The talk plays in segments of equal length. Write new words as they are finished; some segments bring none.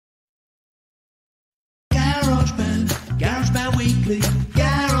Weekly,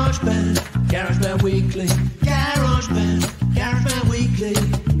 GarageBand, GarageBand Weekly, GarageBand Weekly.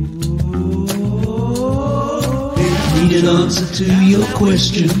 Need an answer to your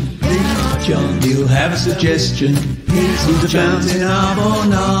question? John, you'll have a suggestion. He's a fountain of all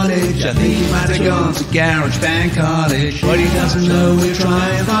knowledge. I think he might have gone to GarageBand College. What he doesn't know, we'll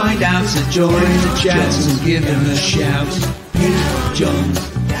try and find out. So join the chat and give him a shout. Pete John,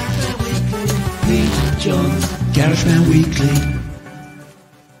 Pete John, GarageBand Weekly.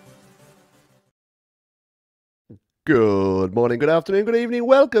 Good morning, good afternoon, good evening.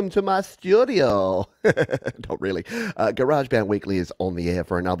 Welcome to my studio. Not really. GarageBand Weekly is on the air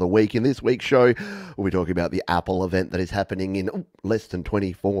for another week. In this week's show, we'll be talking about the Apple event that is happening in less than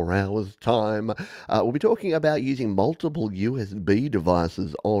 24 hours' time. We'll be talking about using multiple USB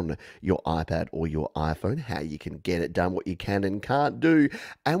devices on your iPad or your iPhone, how you can get it done, what you can and can't do.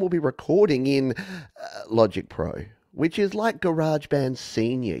 And we'll be recording in Logic Pro, which is like GarageBand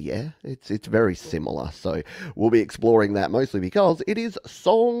Senior, yeah? It's very similar. So we'll be exploring that mostly because it is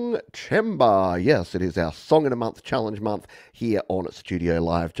Songtember. Yes, it is our Song in a Month Challenge month here on Studio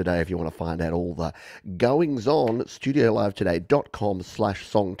Live Today. If you want to find out all the goings on,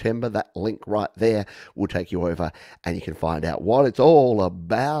 studiolivetoday.com/Songtember. That link right there will take you over and you can find out what it's all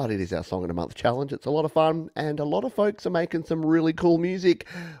about. It is our Song in a Month Challenge. It's a lot of fun and a lot of folks are making some really cool music,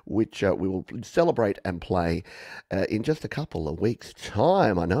 which we will celebrate and play in just a couple of weeks'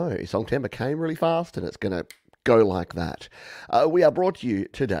 time. I know, Songtember came really fast and it's going to go like that. We are brought to you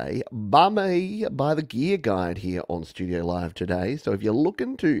today by me, by the Gear Guide here on Studio Live Today. So if you're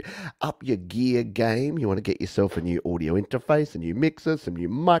looking to up your gear game, you want to get yourself a new audio interface, a new mixer, some new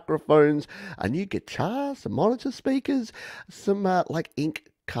microphones, a new guitar, some monitor speakers, some like ink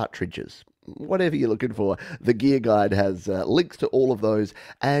cartridges, whatever you're looking for, the Gear Guide has links to all of those.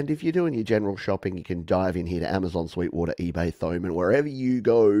 And if you're doing your general shopping, you can dive in here to Amazon, Sweetwater, eBay, Thomann, wherever you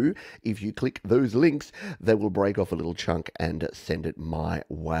go. If you click those links, they will break off a little chunk and send it my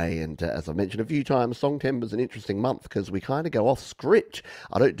way. And as I mentioned a few times, Songtember is an interesting month because we kind of go off script.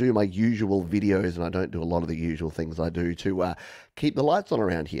 I don't do my usual videos and I don't do a lot of the usual things I do to keep the lights on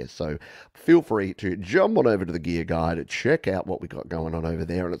around here. So feel free to jump on over to the Gear Guide and check out what we got going on over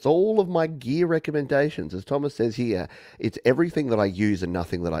there. And it's all of my gear recommendations. As Thomas says here, it's everything that I use and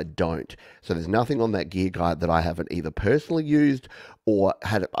nothing that I don't. So there's nothing on that Gear Guide that I haven't either personally used or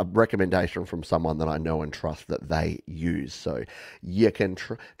had a recommendation from someone that I know and trust that they use. So you can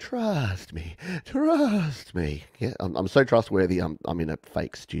trust me. Yeah, I'm so trustworthy. I'm in a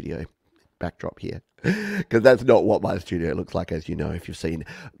fake studio backdrop here, because that's not what my studio looks like, as you know, if you've seen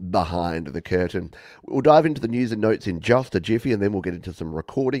behind the curtain. We'll dive into the news and notes in just a jiffy, and then we'll get into some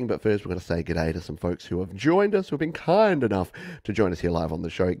recording. But first, we're going to say g'day to some folks who have joined us, who have been kind enough to join us here live on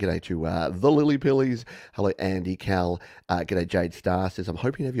the show. G'day to the Lily Pillies. Hello, Andy, Cal. G'day, Jade Star says, I'm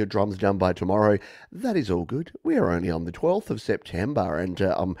hoping to have your drums done by tomorrow. That is all good. We are only on the 12th of September, and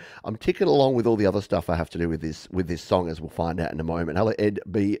I'm ticking along with all the other stuff I have to do with this song, as we'll find out in a moment. Hello, Ed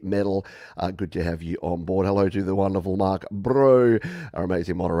B. Metal. Good to have you on board. Hello to the wonderful Mark Bro. Our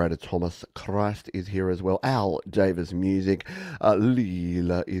amazing moderator Thomas Christ is here as well. Al Davis Music.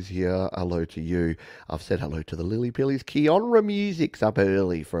 Leela is here. Hello to you. I've said hello to the Lily Pillies. Keonra Music's up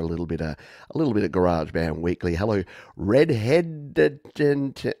early for a little bit of GarageBand Weekly. Hello, Redhead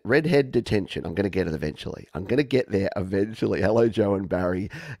Detention. I'm going to get it eventually. I'm going to get there eventually. Hello, Joe and Barry.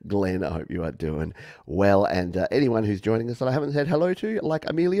 Glenn, I hope you are doing well. And anyone who's joining us that I haven't said hello to, like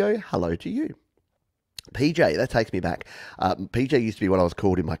Emilio, hello to you. PJ, that takes me back. PJ used to be what I was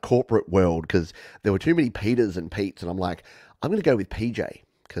called in my corporate world because there were too many Peters and Petes, and I'm like, I'm going to go with PJ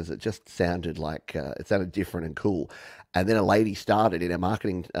because it just sounded like, it sounded different and cool. And then a lady started in our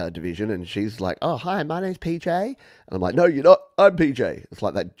marketing division, and she's like, oh, hi, my name's PJ. And I'm like, no, you're not. I'm PJ. It's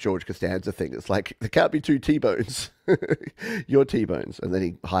like that George Costanza thing. It's like, there can't be two T-Bones. You're T-Bones. And then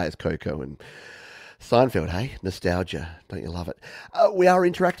he hires Coco and Seinfeld, hey? Nostalgia. Don't you love it? We are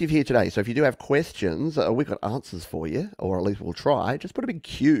interactive here today, so if you do have questions, we've got answers for you, or at least we'll try. Just put a big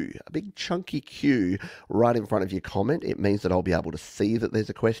Q, a big chunky Q right in front of your comment. It means that I'll be able to see that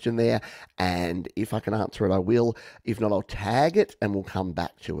there's a question there, and if I can answer it, I will. If not, I'll tag it, and we'll come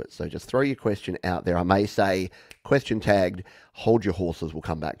back to it. So just throw your question out there. I may say, question tagged, hold your horses, we'll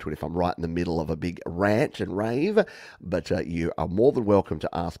come back to it if I'm right in the middle of a big rant and rave, but you are more than welcome to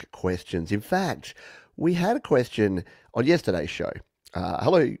ask questions. In fact, we had a question on yesterday's show.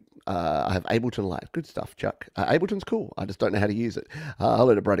 Hello, I have Ableton Live. Good stuff, Chuck. Ableton's cool. I just don't know how to use it. I'll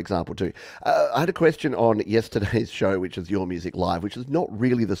let a bright example too. I had a question on yesterday's show, which is Your Music Live, which is not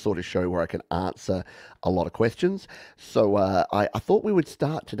really the sort of show where I can answer a lot of questions. So I thought we would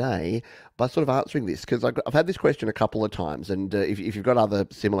start today by sort of answering this, because I've had this question a couple of times, and if you've got other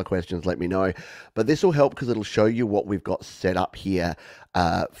similar questions, let me know. But this will help because it'll show you what we've got set up here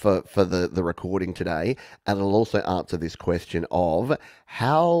for the recording today, and it'll also answer this question of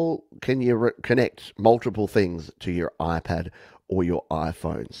how can you connect multiple things to your iPad or your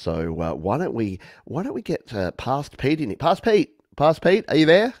iPhone. So why don't we get Past Pete in it? Past Pete, are you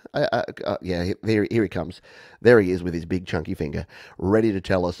there? Yeah, here he comes. There he is with his big chunky finger, ready to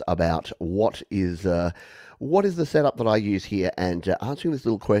tell us about what is the setup that I use here, and answering this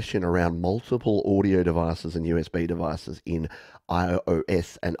little question around multiple audio devices and USB devices in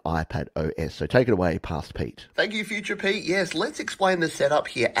iOS and iPad OS. So take it away, Past Pete. Thank you, Future Pete. Yes, let's explain the setup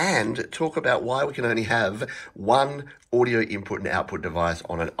here and talk about why we can only have one audio input and output device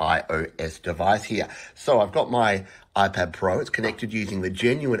on an iOS device here. So I've got my iPad Pro. It's connected using the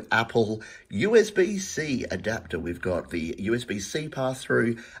genuine Apple USB-C adapter. We've got the USB-C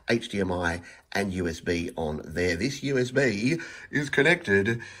pass-through, HDMI, and USB on there. This USB is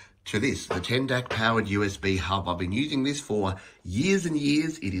connected to this, the 10-DAC powered USB hub. I've been using this for years and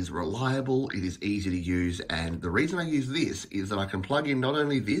years. It is reliable, it is easy to use, and the reason I use this is that I can plug in not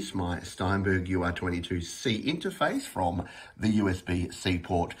only this, my Steinberg UR22C interface from the USB-C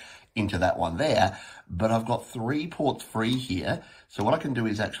port into that one there, but I've got 3 ports free here. So what I can do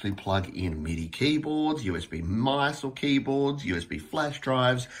is actually plug in MIDI keyboards, USB mice or keyboards, USB flash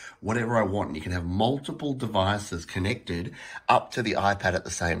drives, whatever I want. And you can have multiple devices connected up to the iPad at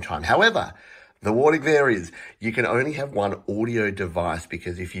the same time. However, the warning there is you can only have one audio device,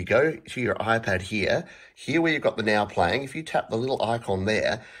 because if you go to your iPad here where you've got the Now playing, if you tap the little icon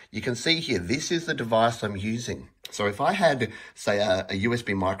there, you can see here, this is the device I'm using. So if I had, say, a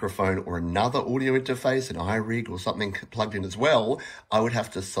USB microphone or another audio interface, an iRig or something plugged in as well, I would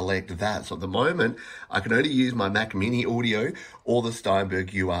have to select that. So at the moment, I can only use my Mac Mini audio or the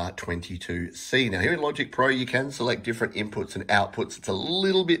Steinberg UR22C. Now here in Logic Pro, you can select different inputs and outputs. It's a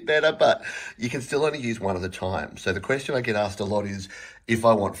little bit better, but you can still only use one at a time. So the question I get asked a lot is, if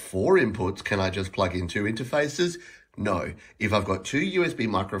I want 4 inputs, can I just plug in 2 interfaces? No. If I've got 2 USB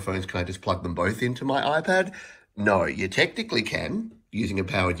microphones, can I just plug them both into my iPad? No, you technically can, using a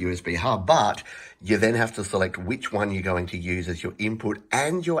powered USB hub, but you then have to select which one you're going to use as your input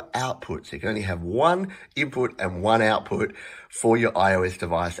and your output. So you can only have one input and one output for your iOS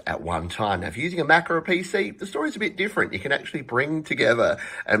device at one time. Now, if you're using a Mac or a PC, the story's a bit different. You can actually bring together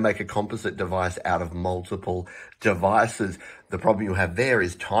and make a composite device out of multiple devices. The problem you'll have there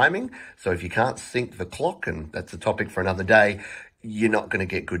is timing. So if you can't sync the clock, and that's a topic for another day, you're not going to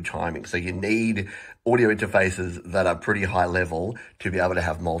get good timing. So you need audio interfaces that are pretty high level to be able to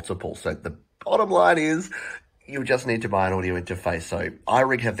have multiple. So the bottom line is you just need to buy an audio interface. So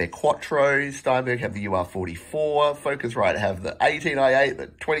iRig have their Quattro, Steinberg have the UR44, Focusrite have the 18i8, the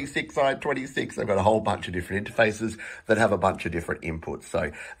 26i26. They've got a whole bunch of different interfaces that have a bunch of different inputs.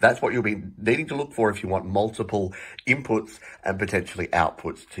 So that's what you'll be needing to look for if you want multiple inputs and potentially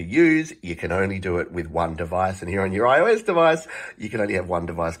outputs to use. You can only do it with one device. And here on your iOS device, you can only have one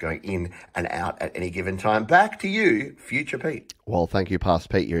device going in and out at any given time. Back to you, Future Pete. Well, thank you, Past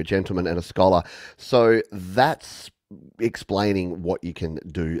Pete. You're a gentleman and a scholar. So that's explaining what you can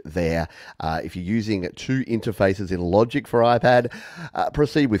do there. If you're using 2 interfaces in Logic for iPad,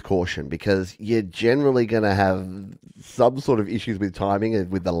 proceed with caution, because you're generally going to have some sort of issues with timing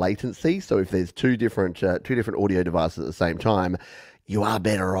and with the latency. So if there's two different audio devices at the same time, you are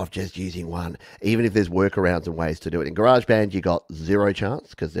better off just using one, even if there's workarounds and ways to do it. In GarageBand, you got 0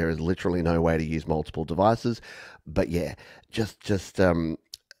 chance, because there is literally no way to use multiple devices. But yeah, just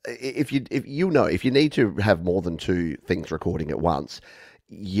if you need to have more than 2 things recording at once,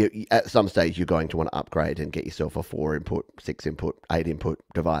 you at some stage you're going to want to upgrade and get yourself a 4 input, 6 input, 8 input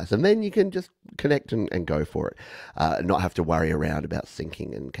device, and then you can just connect and go for it, not have to worry around about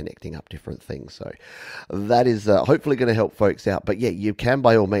syncing and connecting up different things. So that is hopefully going to help folks out. But yeah, you can,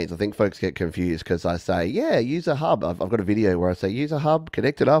 by all means. I think folks get confused because I say, yeah, use a hub. I've got a video where I say use a hub,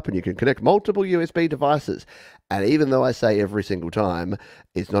 connect it up, and you can connect multiple USB devices. And even though I say every single time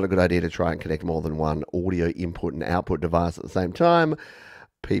it's not a good idea to try and connect more than one audio input and output device at the same time,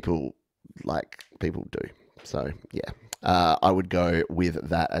 people do. So yeah, I would go with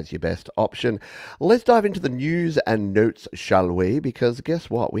that as your best option. Let's dive into the news and notes, shall we? Because guess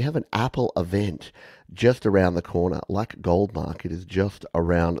what? We have an Apple event just around the corner. Like Goldmark, it is just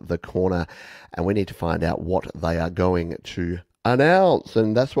around the corner, and we need to find out what they are going to announce,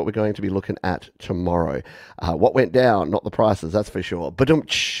 and that's what we're going to be looking at tomorrow. What went down, not the prices, that's for sure. But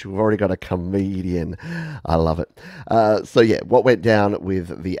we've already got a comedian. I love it. So yeah, what went down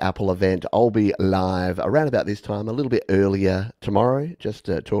with the Apple event, I'll be live around about this time, a little bit earlier tomorrow, just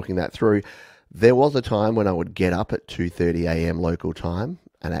talking that through. There was a time when I would get up at 2:30 a.m. local time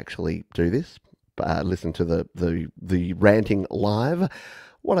and actually do this, listen to the ranting live.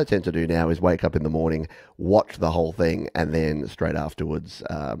 What I tend to do now is wake up in the morning, watch the whole thing, and then straight afterwards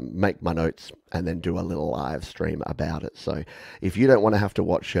make my notes and then do a little live stream about it. So if you don't want to have to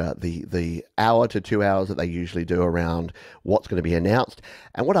watch the hour to 2 hours that they usually do around what's going to be announced,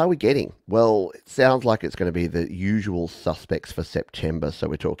 and what are we getting? Well, it sounds like it's going to be the usual suspects for September. So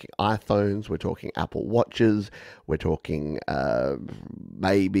we're talking iPhones, we're talking Apple Watches, we're talking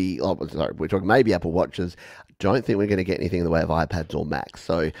maybe Apple Watches. Don't think we're going to get anything in the way of iPads or Macs.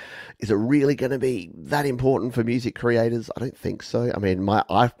 So is it really going to be that important for music creators? I don't think so. I mean,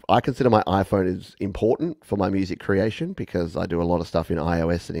 I consider my iPhone is important for my music creation because I do a lot of stuff in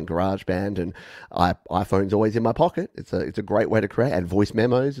iOS and in GarageBand, and iPhone's always in my pocket. It's a great way to create, and voice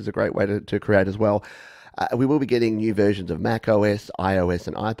memos is a great way to create as well. We will be getting new versions of Mac OS, iOS,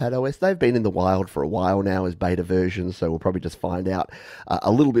 and iPad OS. They've been in the wild for a while now as beta versions, so we'll probably just find out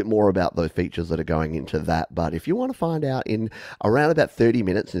a little bit more about those features that are going into that. But if you want to find out in around about 30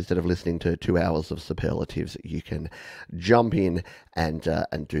 minutes instead of listening to 2 hours of superlatives, you can jump in and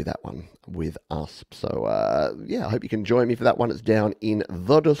do that one with us. So yeah, I hope you can join me for that one. It's down in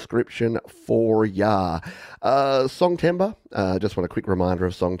the description for ya. Songtember, just want a quick reminder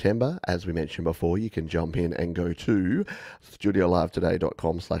of Songtember. As we mentioned before, you can jump in and go to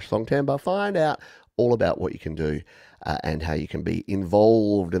studiolivetoday.com/Songtember, find out all about what you can do and how you can be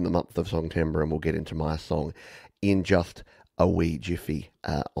involved in the month of Songtember, and we'll get into my song in just a wee jiffy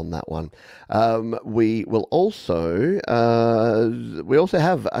on that one. We will also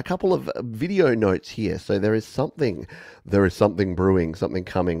have a couple of video notes here. So there is something brewing, something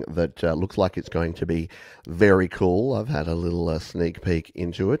coming that looks like it's going to be very cool. I've had a little sneak peek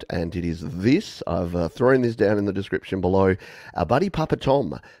into it, and it is this. I've thrown this down in the description below. Our buddy Papa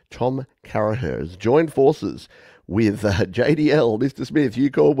Tom Carraher has joined forces with JDL, Mr. Smith, Hugh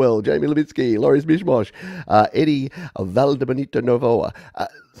Caldwell, Jamie Levitsky, Loris Mishmosh, Eddie Valdebenito Novoa.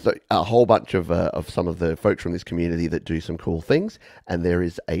 So a whole bunch of some of the folks from this community that do some cool things. And there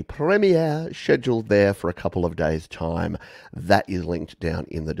is a premiere scheduled there for a couple of days' time. That is linked down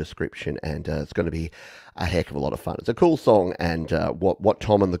in the description, and it's going to be a heck of a lot of fun. It's a cool song, and what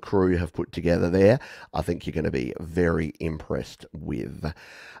Tom and the crew have put together there, I think you're going to be very impressed with.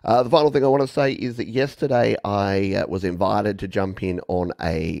 The final thing I want to say is that yesterday I was invited to jump in on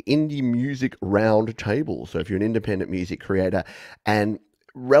a indie music round table. So if you're an independent music creator, and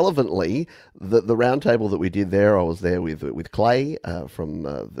relevantly, the roundtable that we did there, I was there with Clay from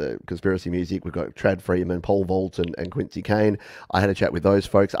the Conspiracy Music. We've got Trad Freeman, Paul Vault, and Quincy Kane. I had a chat with those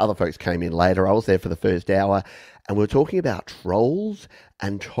folks. Other folks came in later. I was there for the first hour, and we were talking about trolls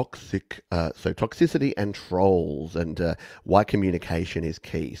and toxicity and trolls, and why communication is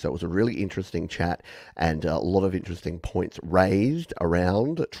key. So it was a really interesting chat, and a lot of interesting points raised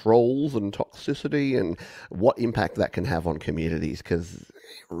around trolls and toxicity and what impact that can have on communities, because it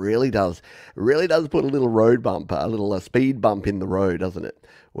really does put a little road bump, a little speed bump in the road, doesn't it?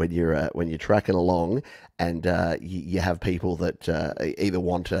 When you're tracking along, and you have people that either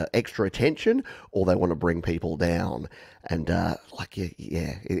want extra attention or they want to bring people down, and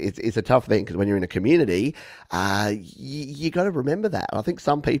it's a tough thing, because when you're in a community, you got to remember that. I think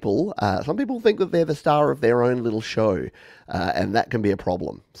some people think that they're the star of their own little show, and that can be a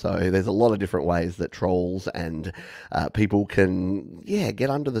problem. So there's a lot of different ways that trolls and people can get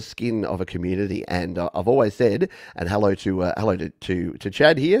under the skin of a community. And I've always said, and hello to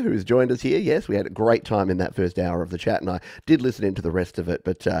Chad here, who has joined us here. Yes, we had a great time in that first hour of the chat, and I did listen into the rest of it.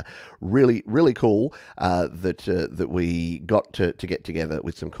 But really cool that we got to get together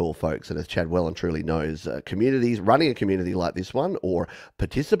with some cool folks. And as Chad well and truly knows, communities, running a community like this one, or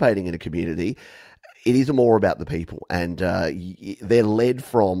participating in a community, it is more about the people, and they're led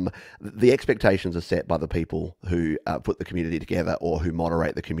from, the expectations are set by the people who put the community together or who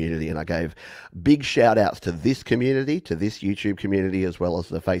moderate the community. And I gave big shout outs to this community, to this YouTube community, as well as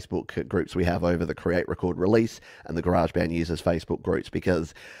the Facebook groups we have over the Create, Record, Release and the GarageBand Users Facebook groups,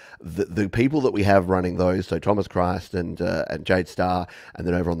 because the people that we have running those, so Thomas Christ and Jade Starr, and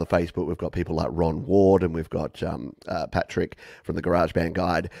then over on the Facebook we've got people like Ron Ward, and we've got Patrick from the GarageBand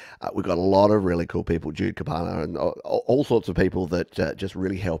Guide. We've got a lot of really cool people, Jude Cabana, and all sorts of people that just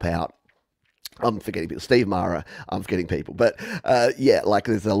really help out I'm forgetting people. Steve Mara, I'm forgetting people. But yeah, like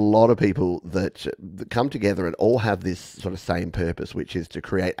there's a lot of people that come together and all have this sort of same purpose, which is to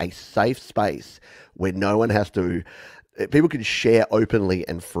create a safe space where no one has to. People can share openly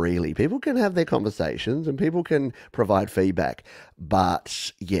and freely. People can have their conversations and people can provide feedback.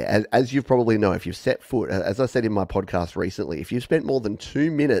 But yeah, as you probably know, if you've set foot, as I said in my podcast recently, if you've spent more than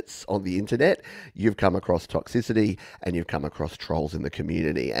 2 minutes on the internet, you've come across toxicity and you've come across trolls in the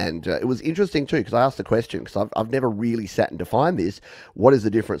community. And it was interesting too, because I asked the question, because I've never really sat and defined this. What is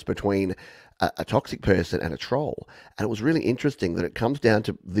the difference between a toxic person and a troll? And it was really interesting that it comes down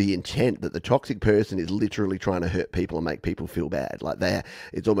to the intent, that the toxic person is literally trying to hurt people and make people feel bad. Like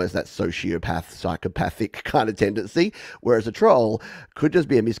it's almost that sociopath, psychopathic kind of tendency. Whereas a troll could just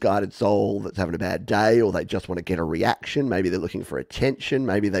be a misguided soul that's having a bad day, or they just want to get a reaction. Maybe they're looking for attention.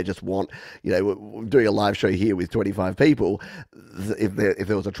 Maybe they just want, we're doing a live show here with 25 people. If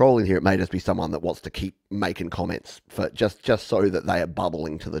there was a troll in here, it may just be someone that wants to keep making comments for just so that they are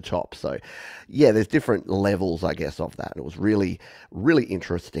bubbling to the top. So yeah, there's different levels, I guess, of that. It was really, really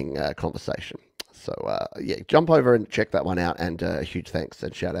interesting conversation. So yeah, jump over and check that one out. And a huge thanks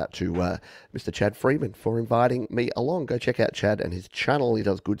and shout out to Mr. Chad Freeman for inviting me along. Go check out Chad and his channel. He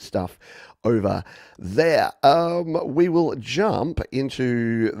does good stuff over there. We will jump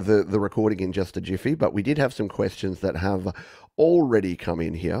into the recording in just a jiffy, but we did have some questions that have already come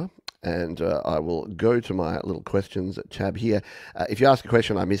in here. And I will go to my little questions tab here. If you ask a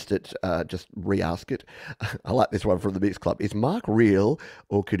question, I missed it, just re-ask it. I like this one from the Mix Club. Is Mark real,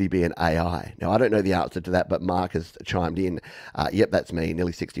 or could he be an AI? Now, I don't know the answer to that, but Mark has chimed in. Yep, that's me,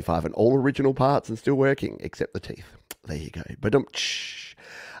 nearly 65, and all original parts and still working, except the teeth. There you go.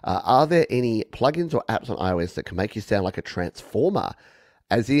 Are there any plugins or apps on iOS that can make you sound like a transformer?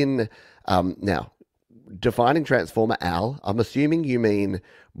 As in, now, defining transformer, Al, I'm assuming you mean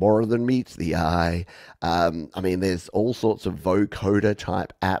more than meets the eye. I mean, there's all sorts of vocoder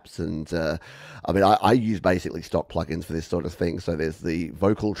type apps, and I use basically stock plugins for this sort of thing. So there's the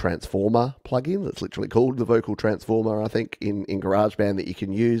Vocal Transformer plugin that's literally called the Vocal Transformer, I think, in GarageBand that you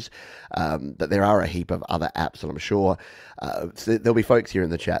can use. But there are a heap of other apps, and I'm sure so there'll be folks here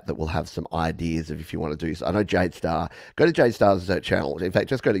in the chat that will have some ideas of if you want to do so. I know Jade Star. Go to Jade Star's channel. In fact,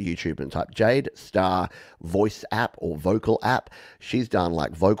 just go to YouTube and type Jade Star voice app or vocal app. She's done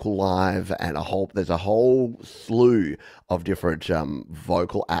like Vocal Live and there's a whole slew of different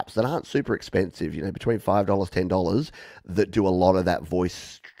vocal apps that aren't super expensive, between $5, $10, that do a lot of that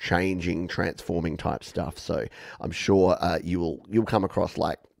voice changing, transforming type stuff. So I'm sure you'll come across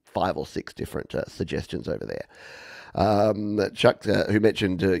like 5 or 6 different suggestions over there. Chuck, who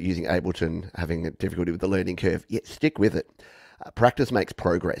mentioned using Ableton, having difficulty with the learning curve. Yeah, stick with it. Practice makes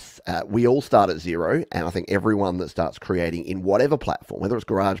progress. We all start at zero, and I think everyone that starts creating in whatever platform, whether it's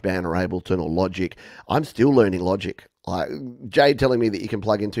GarageBand or Ableton or Logic, I'm still learning Logic. Like Jade telling me that you can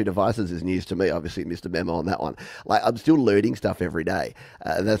plug in 2 devices is news to me. Obviously missed a memo on that one. Like I'm still learning stuff every day.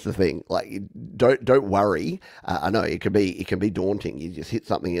 That's the thing. Like don't worry. I know it can be daunting. You just hit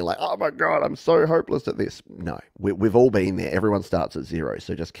something, you're like, oh my god, I'm so hopeless at this. No, we've all been there. Everyone starts at zero.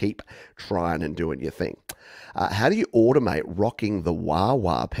 So just keep trying and doing your thing. How do you automate rocking the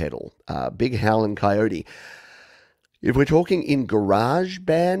wah-wah pedal? Big Howlin' Coyote. If we're talking in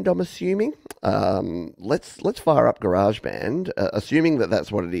GarageBand, I'm assuming, let's fire up GarageBand, assuming that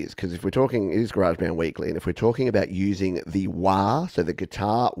that's what it is, because if we're talking, it is GarageBand Weekly, and if we're talking about using the wah, so the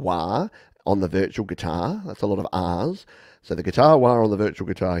guitar wah on the virtual guitar, that's a lot of R's, so the guitar wah on the virtual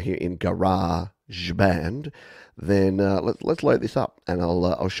guitar here in GarageBand, then let's load this up, and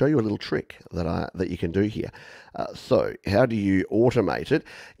I'll show you a little trick that you can do here. So how do you automate it?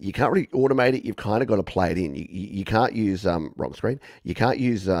 You can't really automate it. You've kind of got to play it in. You can't use wrong screen. You can't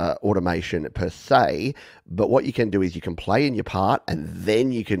use automation per se. But what you can do is you can play in your part, and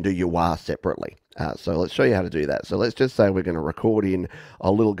then you can do your wah separately. So let's show you how to do that. So let's just say we're going to record in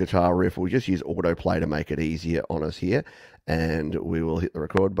a little guitar riff. We'll just use autoplay to make it easier on us here, and we will hit the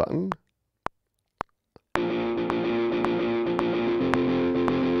record button.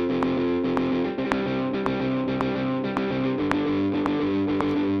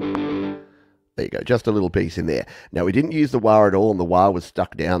 There you go, just a little piece in there. Now, we didn't use the wah at all, and the wah was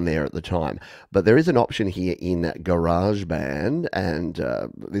stuck down there at the time. But there is an option here in GarageBand, and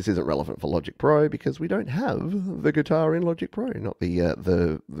this isn't relevant for Logic Pro because we don't have the guitar in Logic Pro, not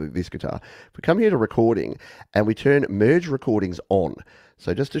this guitar. If we come here to recording, and we turn Merge Recordings on.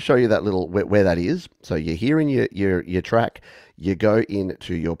 So just to show you that little where that is, so you're here in your track, you go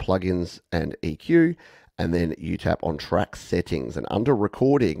into your plugins and EQ, and then you tap on track settings, and under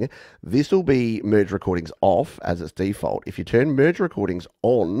recording, this will be merge recordings off as its default. If you turn merge recordings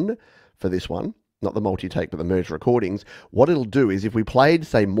on for this one, not the multi-take, but the merged recordings, what it'll do is if we played,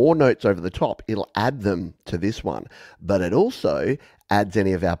 say, more notes over the top, it'll add them to this one. But it also adds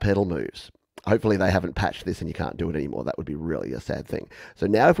any of our pedal moves. Hopefully they haven't patched this and you can't do it anymore. That would be really a sad thing. So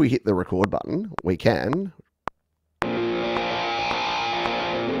now if we hit the record button, we can...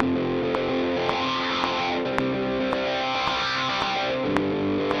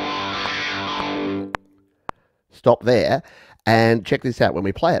 stop there, and check this out. When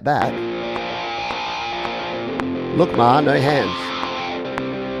we play it back, look, Ma, no hands.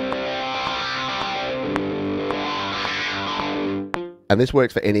 And this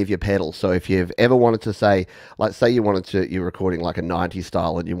works for any of your pedals. So if you've ever wanted to say, like say you're recording like a 90s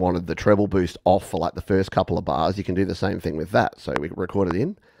style and you wanted the treble boost off for like the first couple of bars, you can do the same thing with that. So we record it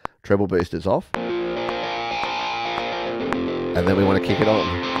in, treble boost is off, and then we want to kick it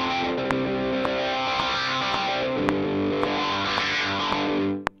on.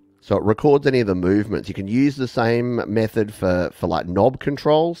 So it records any of the movements. You can use the same method for like knob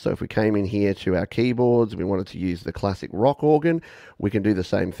control. So if we came in here to our keyboards and we wanted to use the classic rock organ, we can do the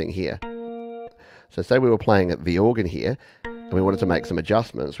same thing here. So say we were playing at the organ here and we wanted to make some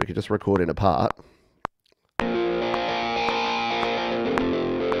adjustments, we could just record in a part.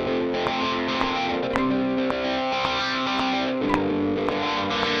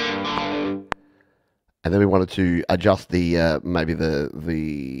 And then we wanted to adjust the maybe the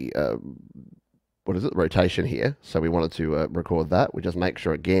what is it, the rotation here. So we wanted to record that. We just make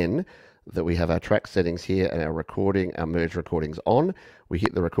sure again that we have our track settings here and our recording, our merge recordings on. We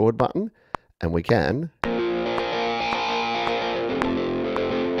hit the record button and we can.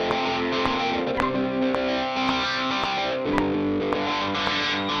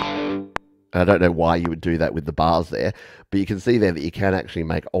 I don't know why you would do that with the bars there, but you can see there that you can actually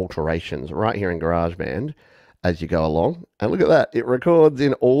make alterations right here in GarageBand as you go along. And look at that, it records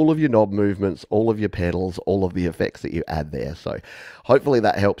in all of your knob movements, all of your pedals, all of the effects that you add there. So hopefully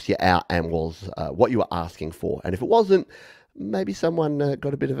that helps you out and was what you were asking for. And if it wasn't, maybe someone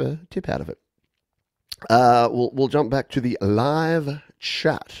got a bit of a tip out of it. We'll jump back to the live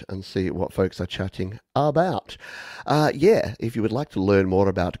chat and see what folks are chatting about. Yeah, if you would like to learn more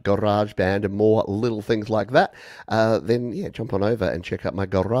about GarageBand and more little things like that, then yeah, jump on over and check out my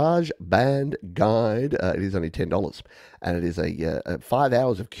GarageBand guide. It is only $10, and it is a 5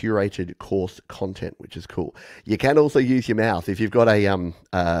 hours of curated course content, which is cool. You can also use your mouth. If you've got a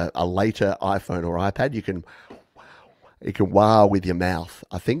later iPhone or iPad, you can wah with your mouth.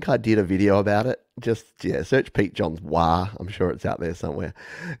 I think I did a video about it. Just, yeah, search Pete John's wah. I'm sure it's out there somewhere.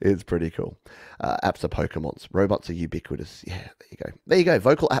 It's pretty cool. Apps are Pokemons. Robots are ubiquitous. Yeah, there you go. There you go.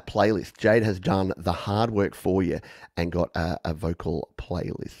 Vocal app playlist. Jade has done the hard work for you and got a vocal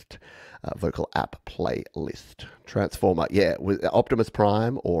playlist. Vocal app playlist. Transformer. Yeah, with Optimus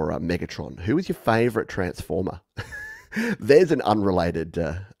Prime or Megatron. Who is your favorite Transformer? There's an unrelated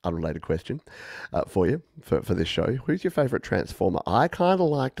question for you for this show. Who's your favorite Transformer? I kind of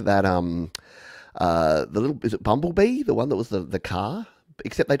liked that the little, is it Bumblebee, the one that was the car?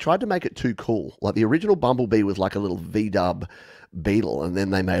 Except they tried to make it too cool. Like the original Bumblebee was like a little V-dub Beetle, and then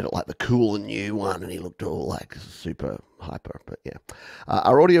they made it like the cool and new one, and he looked all like super hyper. But yeah,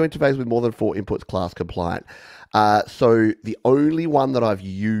 our audio interface with more than 4 inputs, class compliant. So the only one that I've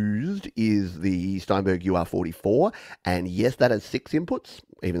used is the Steinberg UR44, and yes, that has 6 inputs.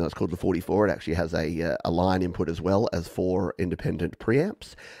 Even though it's called the 44, it actually has a line input as well as 4 independent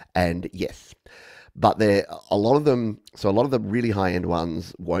preamps. And yes, but a lot of them, so a lot of the really high-end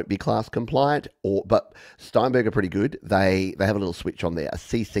ones won't be class compliant, but Steinberg are pretty good. They have a little switch on there, a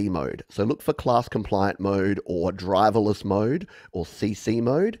CC mode. So look for class compliant mode or driverless mode or CC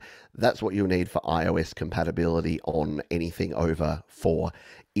mode. That's what you'll need for iOS compatibility on anything over 4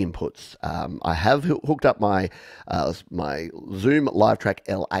 inputs. I have hooked up my Zoom LiveTrack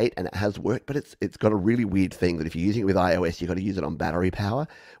L8 and it has worked, but it's got a really weird thing that if you're using it with iOS, you've got to use it on battery power,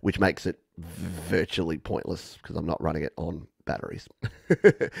 which makes it virtually pointless because I'm not running it on batteries.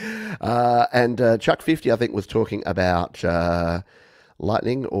 And Chuck50, I think, was talking about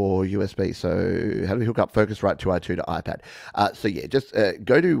Lightning or USB. So how do we hook up Focusrite 2i2 to iPad? So yeah, just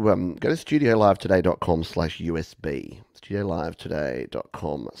go to studiolivetoday.com/USB.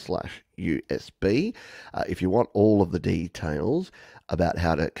 studiolivetoday.com/USB. If you want all of the details about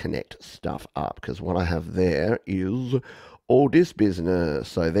how to connect stuff up, because what I have there is all this business.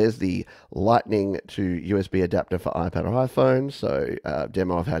 So there's the Lightning to USB adapter for iPad or iPhone. So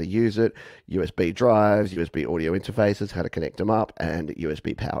demo of how to use it, USB drives, USB audio interfaces, how to connect them up, and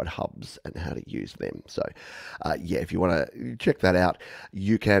USB powered hubs and how to use them. So yeah, if you want to check that out,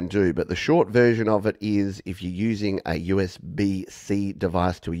 you can do. But the short version of it is if you're using a USB-C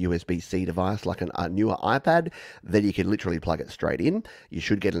device to a USB-C device, like a newer iPad, then you can literally plug it straight in. You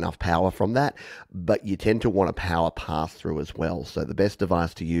should get enough power from that, but you tend to want a power pass through as well. So the best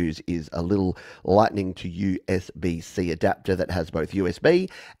device to use is a little Lightning to USB-C adapter that has both USB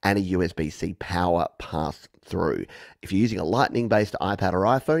and a USB-C power pass through. If you're using a Lightning based iPad or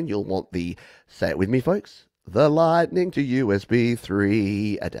iPhone, you'll want the, say it with me folks, the Lightning to USB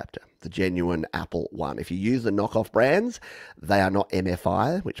 3 adapter, the genuine Apple one. If you use the knockoff brands, they are not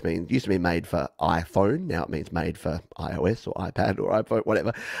MFI, which means used to be made for iPhone. Now it means made for iOS or iPad or iPhone,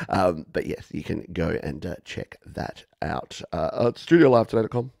 whatever. But yes, you can go and check that out at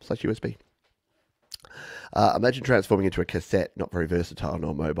studiolive.com/USB. Imagine transforming into a cassette, not very versatile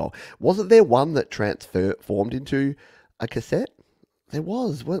nor mobile. Wasn't there one that transformed into a cassette? There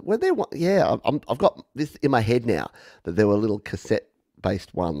was. Were there one? Yeah, I've got this in my head now, that there were little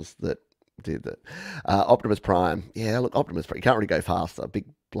cassette-based ones that did that. Optimus Prime. Yeah, look, Optimus Prime. You can't really go fast. A big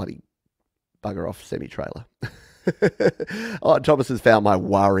bloody bugger off semi-trailer. Oh, Thomas has found my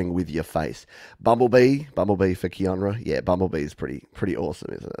worrying with your face. Bumblebee for Keonra. Yeah, Bumblebee is pretty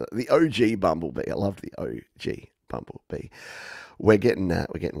awesome, isn't it? The OG Bumblebee. I loved the OG Bumblebee. We're getting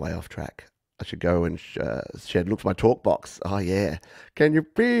way off track. I should go and look for my talk box. Oh yeah, can you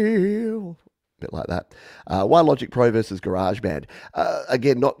feel? Bit like that. Why Logic Pro versus GarageBand?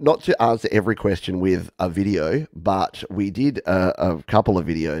 Again, not to answer every question with a video, but we did a couple of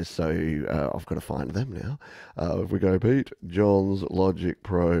videos, so I've got to find them now. If we go Pete John's Logic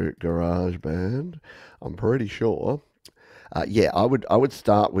Pro GarageBand, I'm pretty sure. Yeah, I would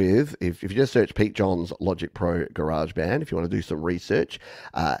start with, if you just search Pete John's Logic Pro GarageBand, if you want to do some research,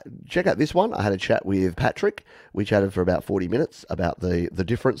 check out this one. I had a chat with Patrick. We chatted for about 40 minutes about the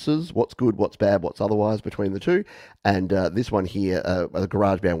differences, what's good, what's bad, what's otherwise between the two. And this one here, a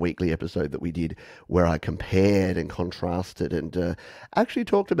GarageBand Weekly episode that we did where I compared and contrasted and actually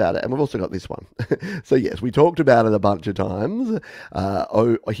talked about it. And we've also got this one. So yes, we talked about it a bunch of times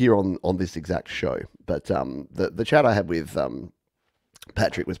here on this exact show. But the chat I had with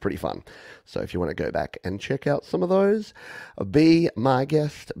Patrick was pretty fun. So if you want to go back and check out some of those, be my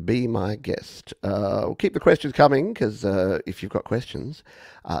guest, be my guest. We'll keep the questions coming because if you've got questions,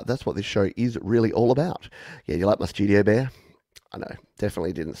 that's what this show is really all about. Yeah, you like my studio bear? I know,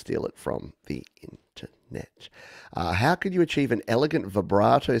 definitely didn't steal it from the internet. How could you achieve an elegant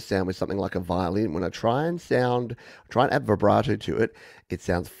vibrato sound with something like a violin? When I try and add vibrato to it, it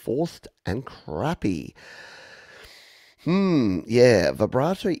sounds forced and crappy. Yeah,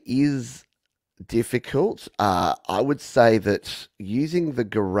 vibrato is difficult. I would say that using the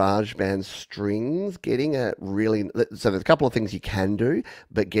GarageBand strings, so there's a couple of things you can do,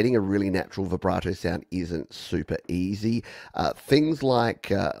 but getting a really natural vibrato sound isn't super easy. Things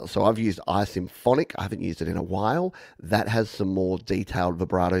like, so I've used iSymphonic. I haven't used it in a while. That has some more detailed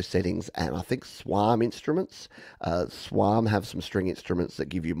vibrato settings, and I think Swarm instruments. Swarm have some string instruments that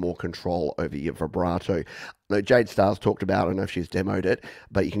give you more control over your vibrato. No, Jade Star's talked about, I don't know if she's demoed it,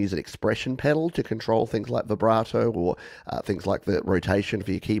 but you can use an expression pedal to control things like vibrato or things like the rotation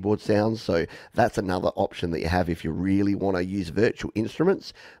for your keyboard sounds. So that's another option that you have if you really want to use virtual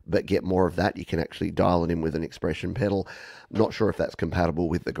instruments, but get more of that. You can actually dial it in with an expression pedal. Not sure if that's compatible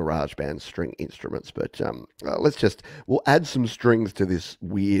with the GarageBand string instruments, but we'll add some strings to this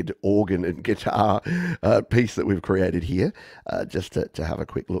weird organ and guitar piece that we've created here, just to have a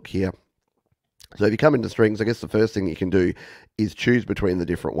quick look here. So if you come into strings, I guess the first thing you can do is choose between the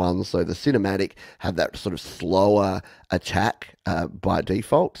different ones. So the cinematic have that sort of slower attack by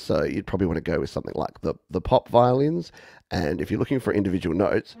default. So you'd probably want to go with something like the pop violins. And if you're looking for individual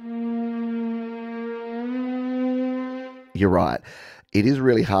notes, you're right. It is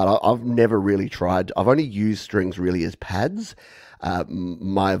really hard. I've never really tried. I've only used strings really as pads.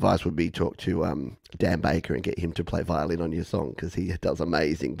 My advice would be talk to Dan Baker and get him to play violin on your song because he does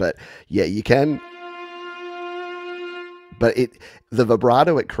amazing. But yeah, you can. But the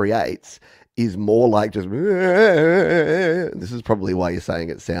vibrato it creates is more like just. This is probably why you're saying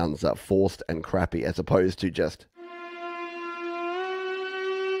it sounds forced and crappy as opposed to just.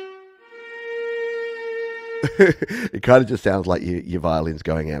 It kind of just sounds like your violin's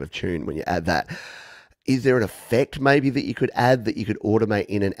going out of tune when you add that. Is there an effect maybe that you could add that you could automate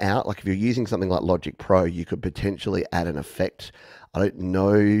in and out? Like if you're using something like Logic Pro, you could potentially add an effect. I don't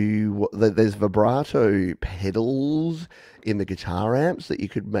know. There's vibrato pedals in the guitar amps that you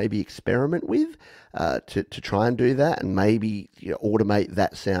could maybe experiment with to try and do that, and maybe automate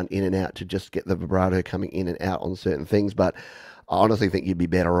that sound in and out to just get the vibrato coming in and out on certain things. But I honestly think you'd be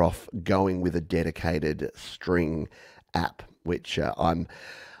better off going with a dedicated string app, which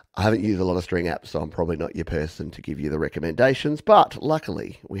I haven't used a lot of string apps, so I'm probably not your person to give you the recommendations. But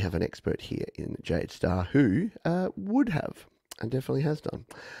luckily, we have an expert here in Jade Star who would have and definitely has done.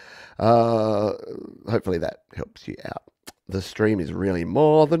 Hopefully that helps you out. The stream is really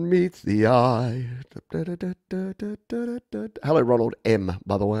more than meets the eye. Hello, Ronald M,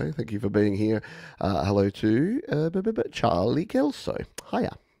 by the way. Thank you for being here. Hello to Charlie Kelso.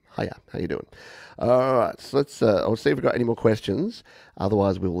 Hiya. Hiya. How you doing? All right, so I'll see if we've got any more questions.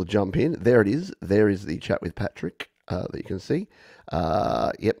 Otherwise, we will jump in. There it is. There is the chat with Patrick that you can see.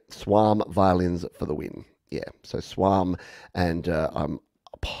 Yep, Swam violins for the win. Yeah, so Swam, and I'm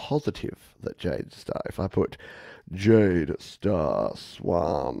positive that Jade Star, if I put Jade Star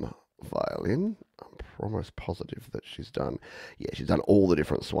Swam violin, I'm almost positive that she's done all the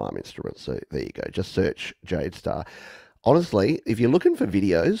different Swam instruments. So there you go. Just search Jade Star. Honestly, if you're looking for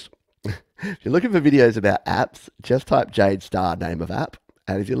videos, about apps, just type Jade Star name of app.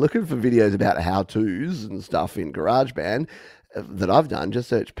 And if you're looking for videos about how-tos and stuff in GarageBand that I've done, just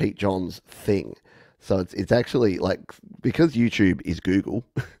search Pete John's thing. So it's actually like, because YouTube is Google,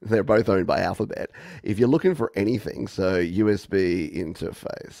 they're both owned by Alphabet. If you're looking for anything, so USB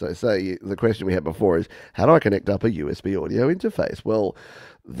interface. So say the question we had before is, how do I connect up a USB audio interface? Well,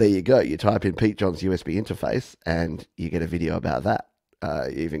 there you go. You type in Pete John's USB interface and you get a video about that.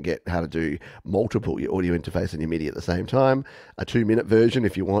 You even get how to do multiple your audio interface and your MIDI at the same time. A 2-minute version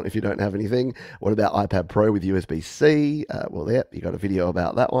if you want, if you don't have anything. What about iPad Pro with USB-C? Well, there, you got a video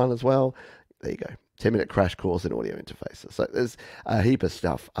about that one as well. There you go. 10-minute crash course in audio interfaces. So there's a heap of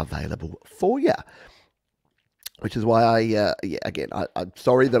stuff available for you. Which is why I'm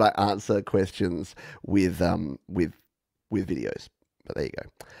sorry that I answer questions with videos. But there you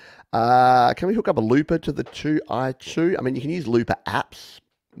go. Can we hook up a looper to the 2i2? I mean, you can use looper apps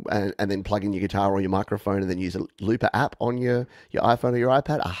and then plug in your guitar or your microphone and then use a looper app on your iPhone or your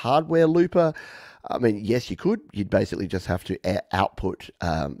iPad. A hardware looper, I mean, yes, you could. You'd basically just have to output,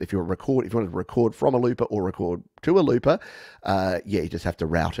 if you wanted to record from a looper or record to a looper, you just have to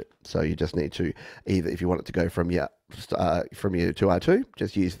route it. So you just need to either, if you want it to go from your 2i2,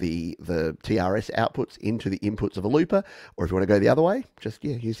 just use the TRS outputs into the inputs of a looper, or if you want to go the other way, just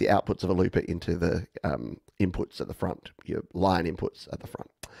use the outputs of a looper into the inputs at the front, your line inputs at the front,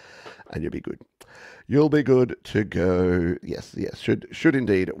 and you'll be good. You'll be good to go. Yes, should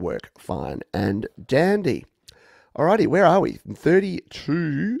indeed work fine and dandy. Alrighty, where are we?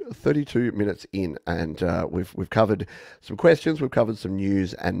 32 minutes in, and we've covered some questions, we've covered some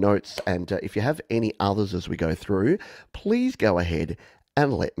news and notes, and if you have any others as we go through, please go ahead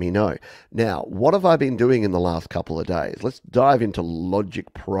and let me know. Now, what have I been doing in the last couple of days? Let's dive into Logic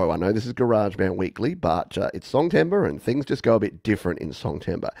Pro. I know this is GarageBand Weekly, but it's Songtember, and things just go a bit different in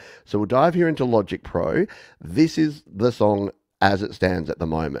Songtember. So we'll dive here into Logic Pro. This is the song as it stands at the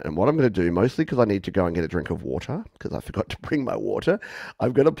moment. And what I'm going to do, mostly because I need to go and get a drink of water, because I forgot to bring my water,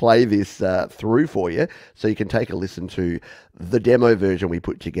 I'm going to play this through for you so you can take a listen to the demo version we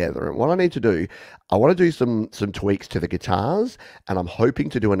put together. And what I need to do, I want to do some tweaks to the guitars, and I'm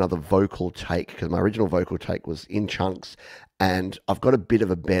hoping to do another vocal take, because my original vocal take was in chunks, and I've got a bit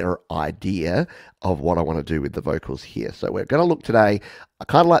of a better idea of what I want to do with the vocals here. So we're going to look today. I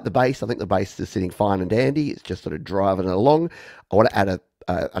kind of like the bass. I think the bass is sitting fine and dandy. It's just sort of driving it along. I want to add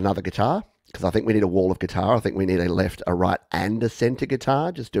another guitar, because I think we need a wall of guitar. I think we need a left, a right, and a center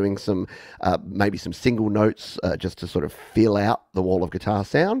guitar, just doing some, maybe some single notes, just to sort of fill out the wall of guitar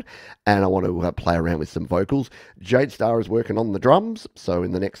sound. And I want to play around with some vocals. Jade Star is working on the drums, so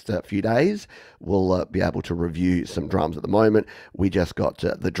in the next few days, we'll be able to review some drums. At the moment, we just got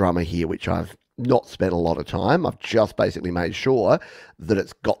the drummer here, which I've not spent a lot of time. I've just basically made sure that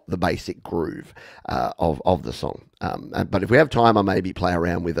it's got the basic groove of the song. But if we have time, I maybe play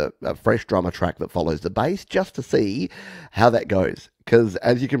around with a fresh drummer track that follows the bass, just to see how that goes. Because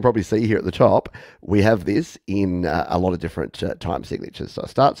as you can probably see here at the top, we have this in a lot of different time signatures. So it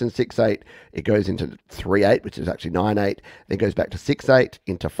starts in 6/8, it goes into 3/8, which is actually 9/8, then goes back to 6/8,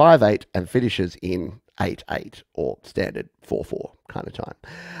 into 5/8, and finishes in 8/8, or standard 4/4 kind of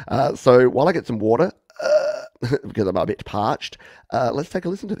time. So while I get some water, because I'm a bit parched. Let's take a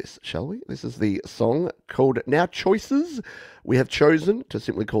listen to this, shall we? This is the song called Now Choices. We have chosen to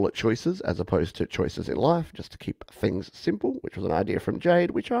simply call it Choices as opposed to Choices in Life, just to keep things simple, which was an idea from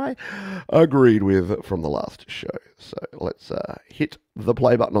Jade, which I agreed with from the last show. So let's hit the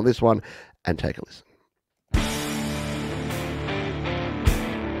play button on this one and take a listen.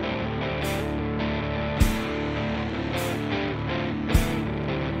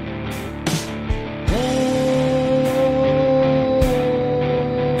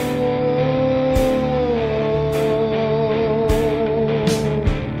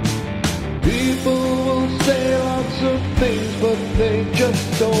 They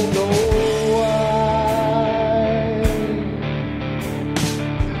just don't know why.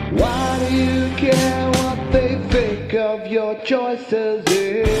 Why do you care what they think of your choices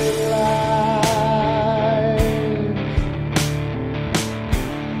in life?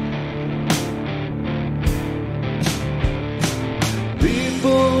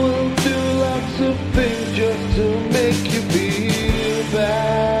 People will do lots of things just to make you feel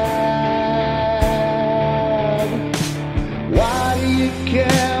bad.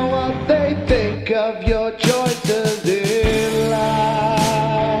 Care what they think of your choices in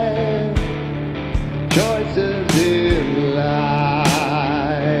life. Choices in life.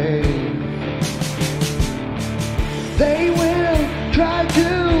 They will try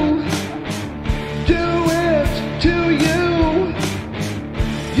to do it to you.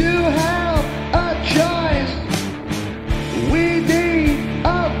 You have a choice. We need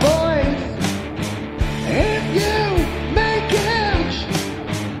a voice. If you make it,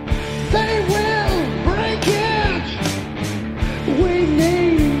 they will break it. We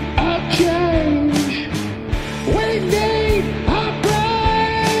need a change. We need a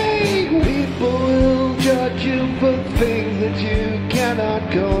break. People will judge you for things that you cannot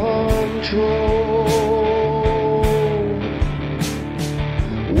control.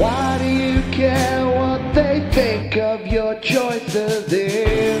 Why do you care what they think of your choices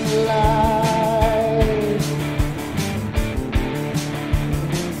in life?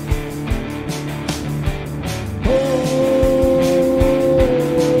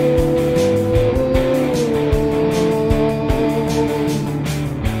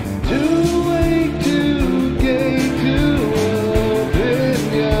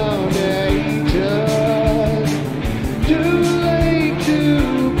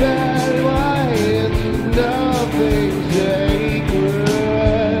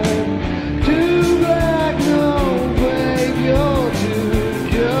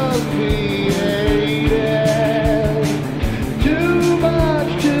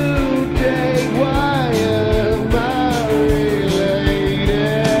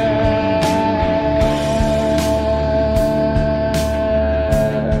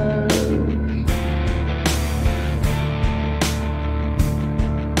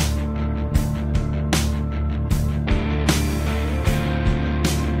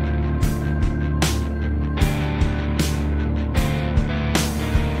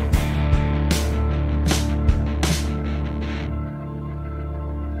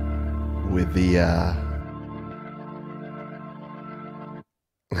 With the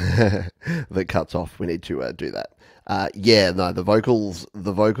that cuts off. We need to do that. Yeah, no, the vocal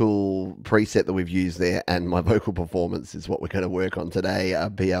preset that we've used there and my vocal performance is what we're going to work on today,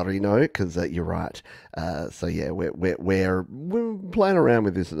 Piarino, because you're right. So yeah, we're playing around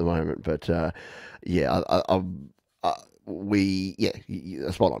with this at the moment, but yeah,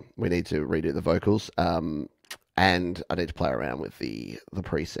 spot on. We need to redo the vocals. And I need to play around with the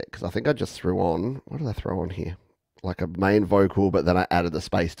preset, because I think I just threw on, what did I throw on here? Like a main vocal, but then I added the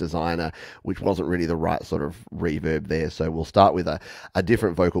space designer, which wasn't really the right sort of reverb there. So we'll start with a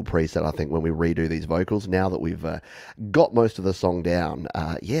different vocal preset, I think, when we redo these vocals, now that we've got most of the song down.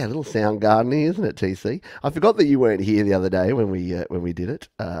 Yeah, a little sound gardening, isn't it, TC? I forgot that you weren't here the other day when we did it,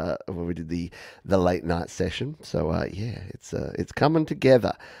 when we did the late night session. So yeah, it's coming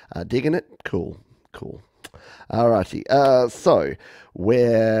together. Digging it? Cool. Alrighty, so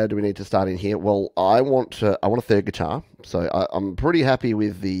where do we need to start in here? Well, I want a third guitar, so I'm pretty happy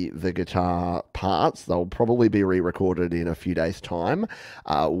with the guitar parts. They'll probably be re-recorded in a few days' time.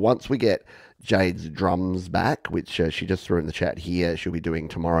 Once we get Jade's drums back, which she just threw in the chat here, she'll be doing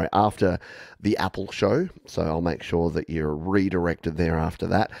tomorrow after the Apple show, so I'll make sure that you're redirected there after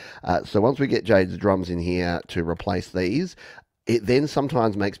that. So once we get Jade's drums in here to replace these, it then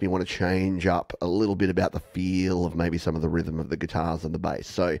sometimes makes me want to change up a little bit about the feel of maybe some of the rhythm of the guitars and the bass.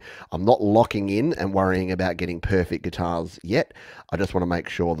 So I'm not locking in and worrying about getting perfect guitars yet. I just want to make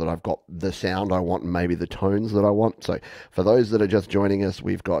sure that I've got the sound I want and maybe the tones that I want. So for those that are just joining us,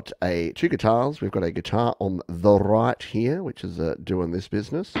 we've got two guitars. We've got a guitar on the right here, which is doing this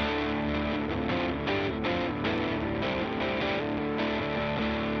business.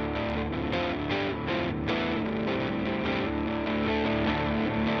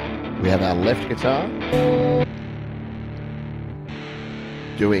 We have our left guitar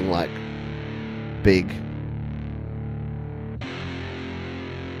doing like big,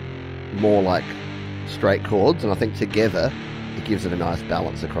 more like straight chords, and I think together it gives it a nice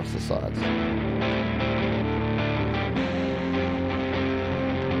balance across the sides.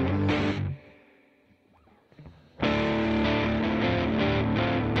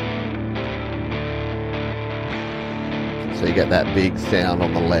 So you get that big sound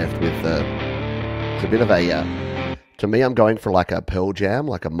on the left with it's a bit of a, to me I'm going for like a Pearl Jam,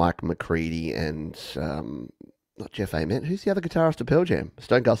 like a Mike McCready and, not Jeff Ament, who's the other guitarist of Pearl Jam?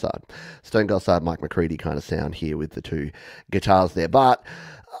 Stone Gossard. Stone Gossard, Mike McCready kind of sound here with the two guitars there. But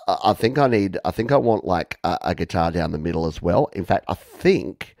I think I want like a guitar down the middle as well. In fact, I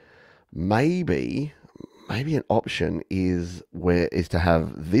think maybe an option is to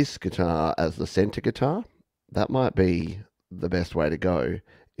have this guitar as the center guitar. That might be the best way to go,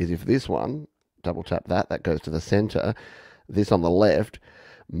 is if this one, double tap that goes to the center, this on the left,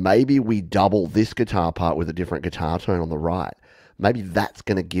 maybe we double this guitar part with a different guitar tone on the right. Maybe that's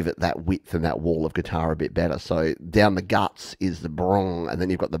going to give it that width and that wall of guitar a bit better. So down the guts is the brong, and then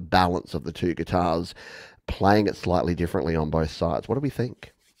you've got the balance of the two guitars playing it slightly differently on both sides. What do we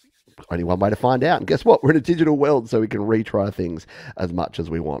think? Only one way to find out. And guess what? We're in a digital world, so we can retry things as much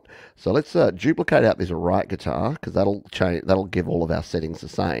as we want. So let's duplicate out this right guitar, because that'll give all of our settings the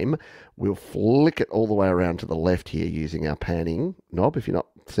same. We'll flick it all the way around to the left here using our panning knob. If you're not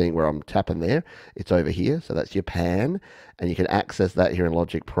seeing where I'm tapping there, it's over here. So that's your pan, and you can access that here in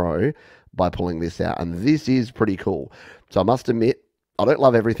Logic Pro by pulling this out. And this is pretty cool. So I must admit, I don't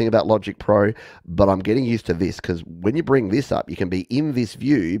love everything about Logic Pro, but I'm getting used to this, because when you bring this up, you can be in this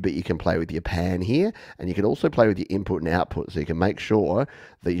view, but you can play with your pan here, and you can also play with your input and output, so you can make sure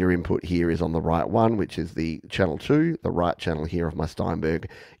that your input here is on the right one, which is the channel 2, the right channel here of my Steinberg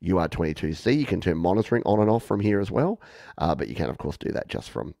UR22C. You can turn monitoring on and off from here as well, but you can, of course, do that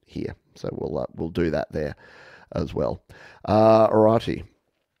just from here. So we'll do that there as well. Alrighty.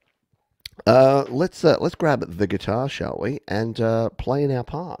 Let's grab the guitar, shall we, and play in our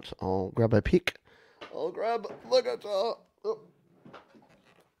part. I'll grab a pick. I'll grab the guitar. Oh.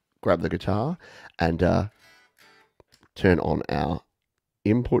 Grab the guitar and turn on our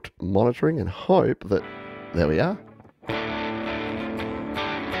input monitoring and hope that, there we are.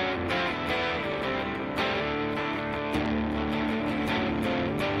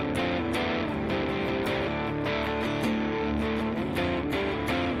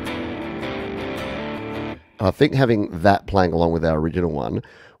 I think having that playing along with our original one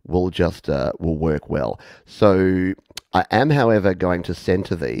will just will work well. So I am, however, going to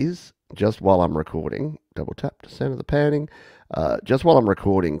center these just while I'm recording. Double tap to center the panning, just while I'm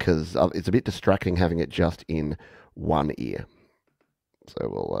recording, because it's a bit distracting having it just in one ear.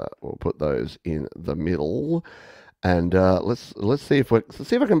 So we'll put those in the middle, and let's see if I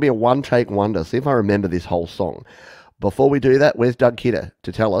can be a one-take wonder. See if I remember this whole song. Before we do that, where's Doug Kidder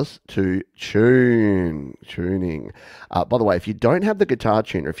to tell us to tuning? By the way, if you don't have the guitar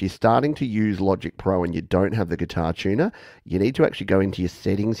tuner, if you're starting to use Logic Pro and you don't have the guitar tuner, you need to actually go into your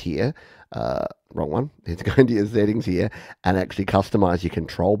settings here. Wrong one. You need to go into your settings here and actually customize your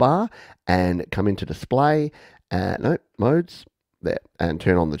control bar and come into display, no, modes, there, and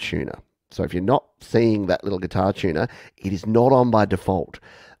turn on the tuner. So if you're not seeing that little guitar tuner, it is not on by default.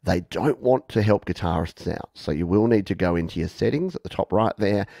 They don't want to help guitarists out. So you will need to go into your settings at the top right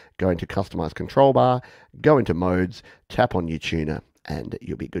there, go into customize control bar, go into modes, tap on your tuner, and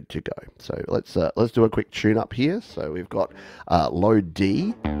you'll be good to go. So let's do a quick tune up here. So we've got low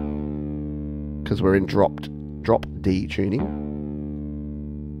D, because we're in drop D tuning.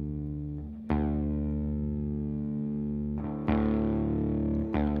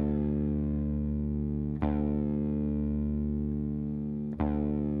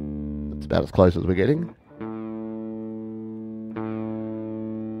 About as close as we're getting.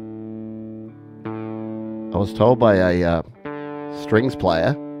 I was told by a strings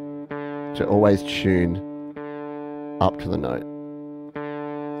player to always tune up to the note.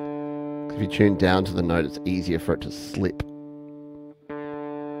 If you tune down to the note, it's easier for it to slip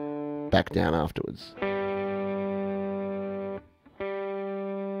back down afterwards.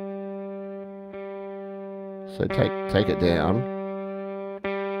 So take it down.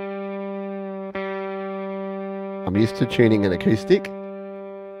 I'm used to tuning an acoustic,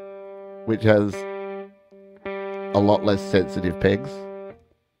 which has a lot less sensitive pegs.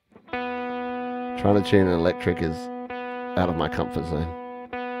 Trying to tune an electric is out of my comfort zone.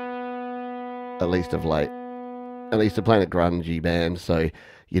 At least of late. At least to playing a grungy band, so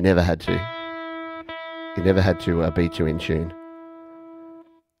you never had to. You never had to be too in tune.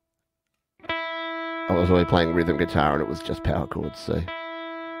 I was always playing rhythm guitar and it was just power chords, so.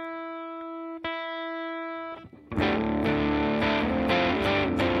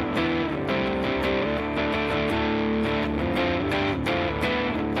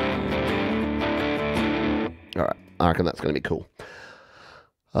 Alright, I reckon that's going to be cool.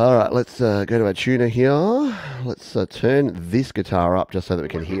 Alright, let's go to our tuner here. Let's turn this guitar up just so that we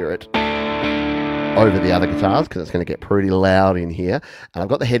can hear it over the other guitars, because it's going to get pretty loud in here. And I've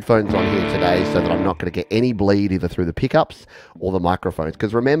got the headphones on here today so that I'm not going to get any bleed either through the pickups or the microphones.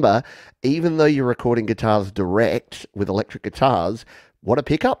 Because remember, even though you're recording guitars direct with electric guitars, what are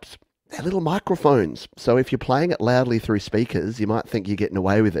pickups? They're little microphones. So if you're playing it loudly through speakers, you might think you're getting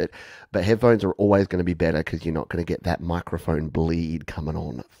away with it. But headphones are always going to be better because you're not going to get that microphone bleed coming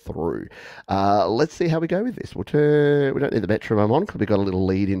on through. Let's see how we go with this. We don't need the metronome on because we've got a little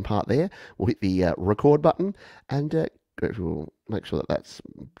lead in part there. We'll hit the record button and we'll make sure that that's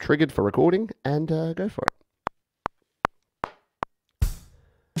triggered for recording and go for it.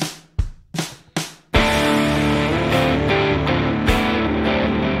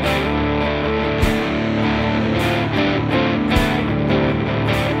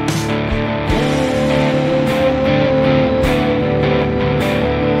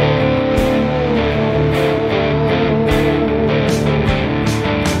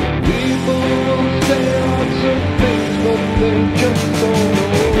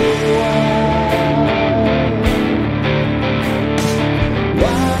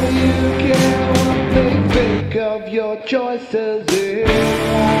 Choices in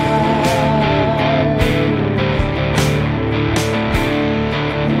life.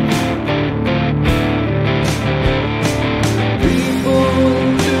 People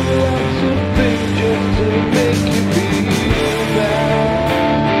will do lots of things just to make you feel bad.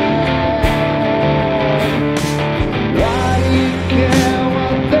 Why do you care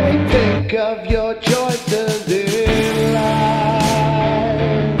what they think of your choices in life?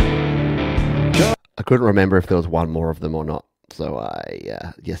 I couldn't remember if there was one more of them or not, so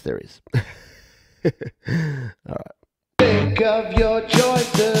yes, there is. All right. Think of your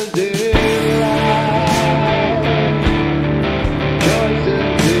choices in life.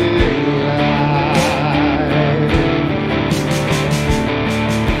 Choices in life.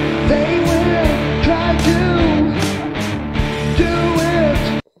 They will try to do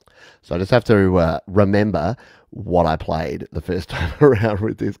it. So I just have to remember what I played the first time around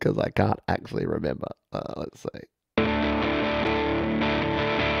with this because I can't actually remember. Let's see.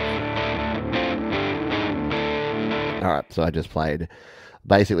 All right, so I just played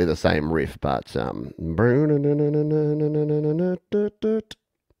basically the same riff, but I'm going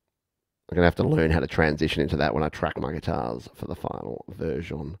to have to learn how to transition into that when I track my guitars for the final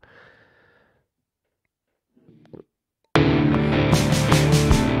version.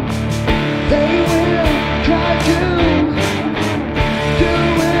 They will try to do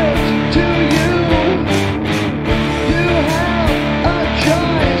it to you. You have a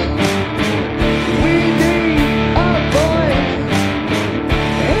choice. We need a voice.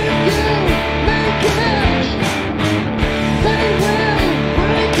 If you make it, they will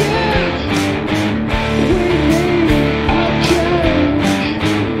break it. We need a change.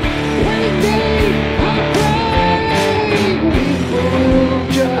 We need a break. People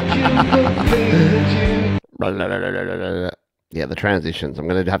will judge you for things that you. Yeah, the transitions. I'm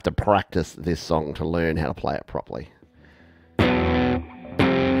going to have to practice this song to learn how to play it properly.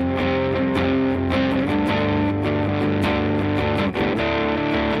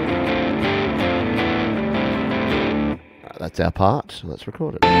 Right, that's our part. Let's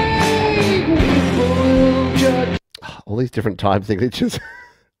record it. All these different time signatures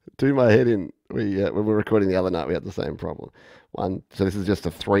do my head in. When we were recording the other night, we had the same problem. So this is just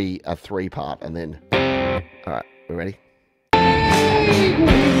a three part, and then. All right, we ready?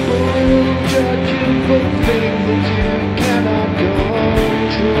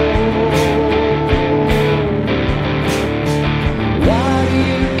 Why do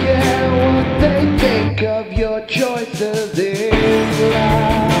you care what they think of your choices in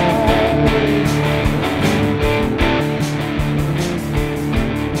life?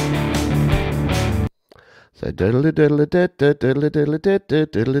 So diddly diddly dit diddly diddly dit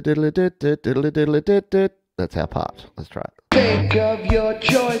diddly diddly dit diddly diddly dit dit. That's our part. Let's try it. Think of your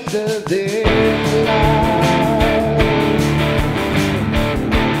choices in life.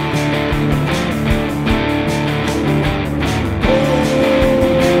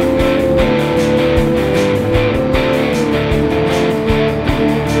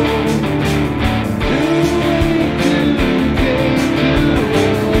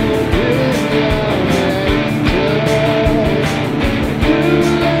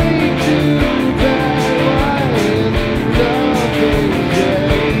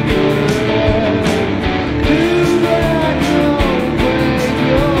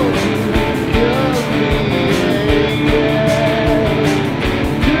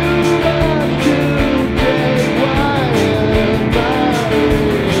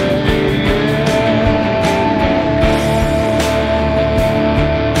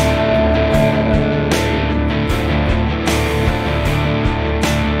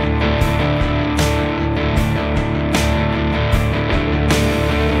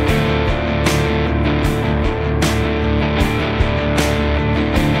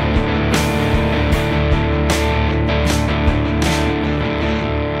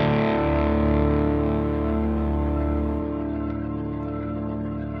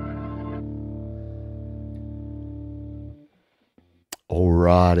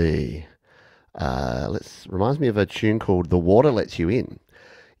 Alrighty. Reminds me of a tune called "The Water Lets You In."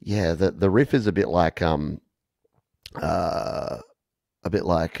 Yeah, the riff is a bit like a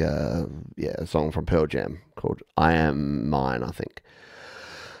song from Pearl Jam called "I Am Mine," I think.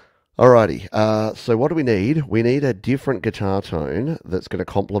 Alrighty, so what do we need? We need a different guitar tone that's going to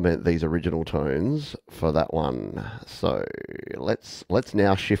complement these original tones for that one. So let's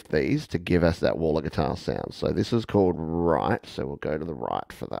now shift these to give us that wall of guitar sound. So this is called right, so we'll go to the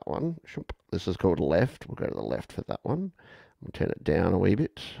right for that one. This is called left, we'll go to the left for that one. We'll turn it down a wee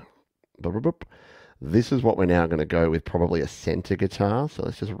bit. This is what we're now going to go with, probably a center guitar. So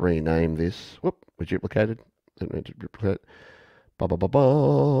let's just rename this. Whoop, we duplicated. Didn't mean to duplicate.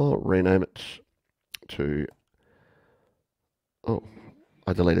 Rename it to, oh,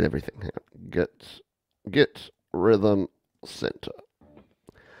 I deleted everything. Hang on. Get rhythm center.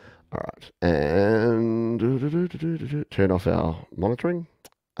 All right, and turn off our monitoring,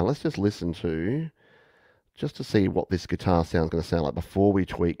 and let's just listen just to see what this guitar sound is going to sound like before we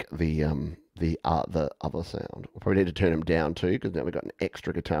tweak the other sound. We'll probably need to turn them down too, because now we've got an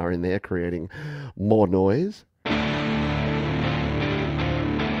extra guitar in there creating more noise.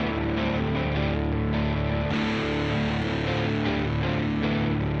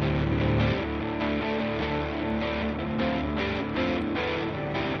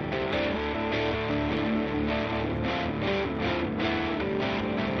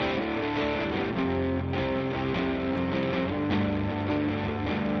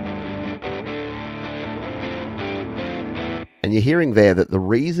 And you're hearing there that the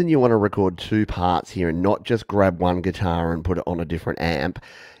reason you want to record two parts here and not just grab one guitar and put it on a different amp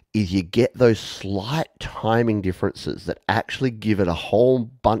is you get those slight timing differences that actually give it a whole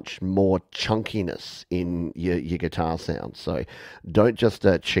bunch more chunkiness in your guitar sound. So don't just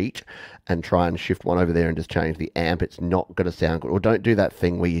cheat and try and shift one over there and just change the amp. It's not going to sound good. Or don't do that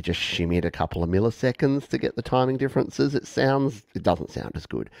thing where you just shimmy it a couple of milliseconds to get the timing differences. It doesn't sound as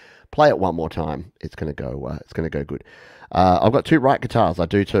good. Play it one more time. It's going to go good. I've got two right guitars. I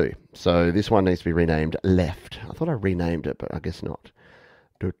do too. So this one needs to be renamed left. I thought I renamed it, but I guess not.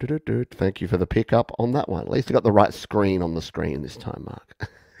 Thank you for the pickup on that one. At least I got the right screen on the screen this time, Mark.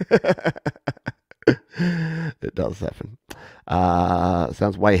 It does happen.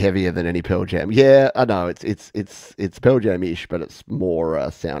 Sounds way heavier than any Pearl Jam. Yeah, I know it's Pearl Jam-ish, but it's more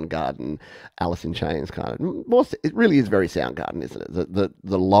Soundgarden, Alice in Chains kind of. More, it really is very Soundgarden, isn't it?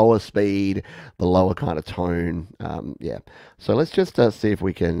 The lower speed, the lower kind of tone. Yeah. So let's just see if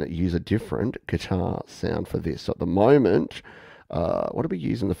we can use a different guitar sound for this. So at the moment, what did we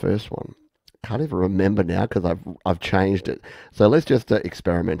use in the first one? Can't even remember now because I've changed it. So let's just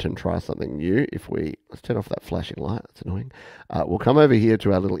experiment and try something new. Let's turn off that flashing light. That's annoying. We'll come over here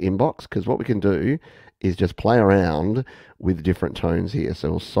to our little inbox, because what we can do is just play around with different tones here. So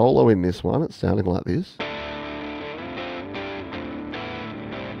we'll solo in this one. It's sounding like this.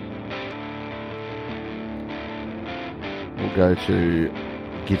 We'll go to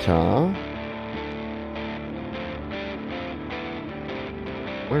guitar.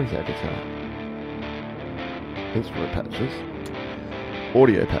 Where is our guitar? Instrument patches.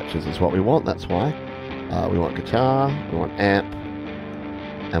 Audio patches is what we want, that's why. We want guitar, we want amp,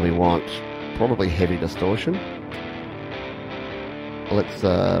 and we want probably heavy distortion.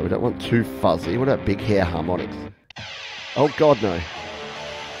 We don't want too fuzzy. What about big hair harmonics? Oh God, no.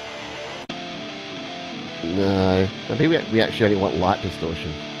 No. I think we actually only want light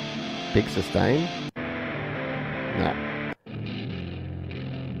distortion. Big sustain? No.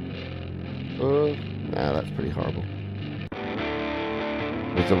 No, that's pretty horrible.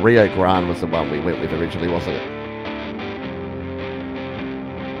 It was the Rio Grande was the one we went with originally, wasn't it?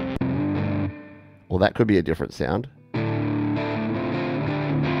 Well, that could be a different sound.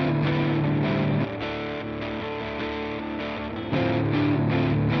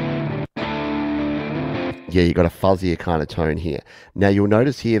 Yeah, you got a fuzzier kind of tone here. Now, you'll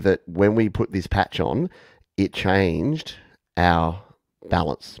notice here that when we put this patch on, it changed our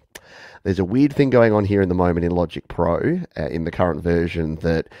balance. There's a weird thing going on here in the moment in Logic Pro, in the current version,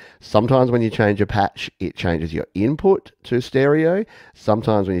 that sometimes when you change a patch, it changes your input to stereo.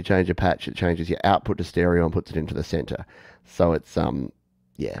 Sometimes when you change a patch, it changes your output to stereo and puts it into the center. So it's,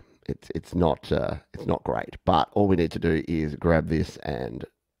 yeah, it's not great. But all we need to do is grab this and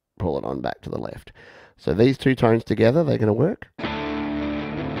pull it on back to the left. So these two tones together, they're going to work.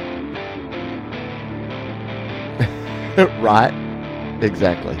 Right?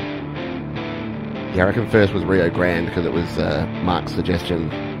 Exactly. Yeah, I reckon first was Rio Grande because it was Mark's suggestion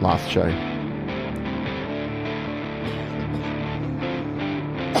last show.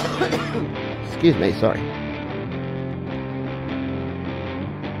 Excuse me, sorry.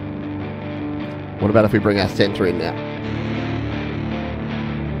 What about if we bring our center in now?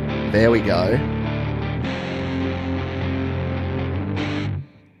 There we go.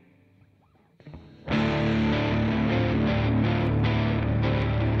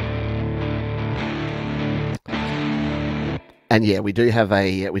 And yeah, we do have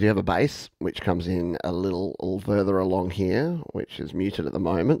a bass which comes in a little further along here, which is muted at the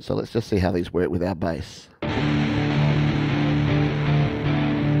moment. So let's just see how these work with our bass.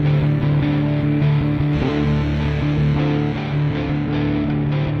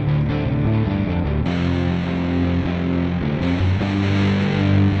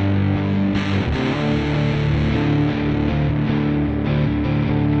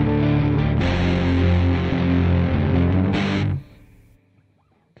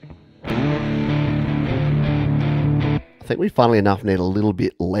 I think we funnily enough need a little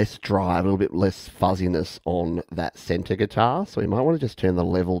bit less drive, a little bit less fuzziness on that center guitar. So we might want to just turn the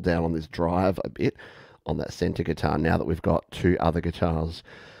level down on this drive a bit on that center guitar now that we've got two other guitars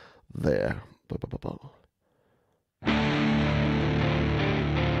there.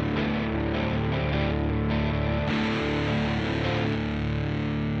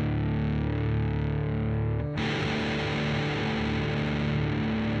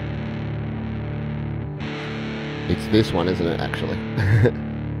 It's this one, isn't it, actually?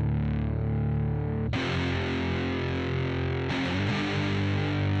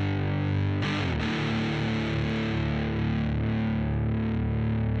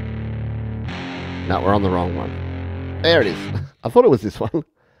 No, we're on the wrong one. There it is. I thought it was this one.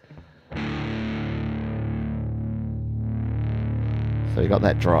 So you got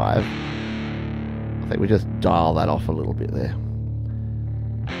that drive. I think we just dial that off a little bit there.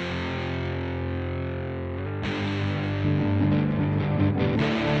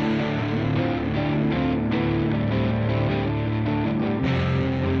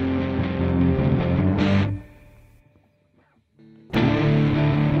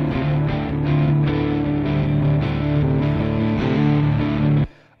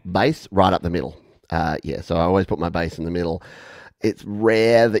 Bass right up the middle. Yeah, so I always put my bass in the middle. It's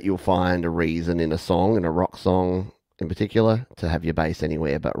rare that you'll find a reason in a song, in a rock song in particular, to have your bass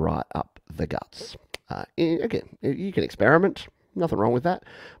anywhere but right up the guts. Again, you can experiment. Nothing wrong with that,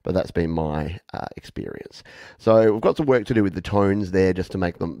 but that's been my experience. So we've got some work to do with the tones there just to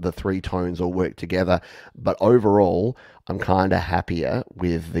make the three tones all work together. But overall, I'm kind of happier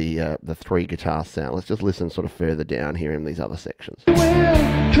with the three guitar sound. Let's just listen sort of further down here in these other sections. We'll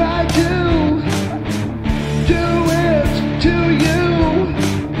try to do it to you.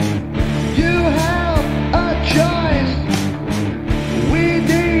 You have a choice. We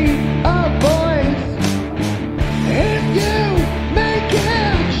need a voice. If you make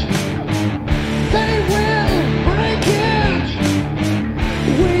it, they will break it.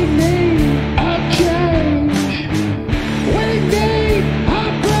 We need a change. We need a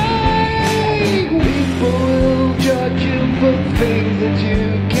break. People will judge you for things that you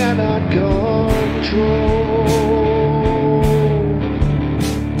cannot control.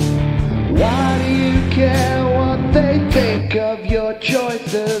 Why do you care what they think of your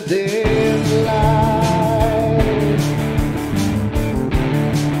choices in life?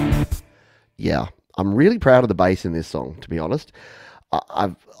 Yeah, I'm really proud of the bass in this song, to be honest.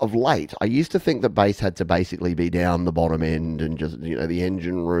 I've of late, I used to think that bass had to basically be down the bottom end and just, the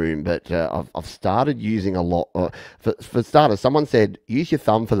engine room, but I've started using a lot. For starters, someone said, use your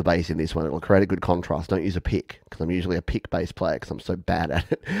thumb for the bass in this one. It'll create a good contrast. Don't use a pick, because I'm usually a pick bass player because I'm so bad at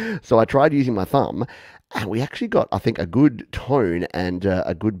it. So I tried using my thumb, and we actually got, I think, a good tone and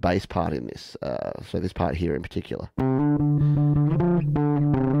a good bass part in this. So this part here in particular.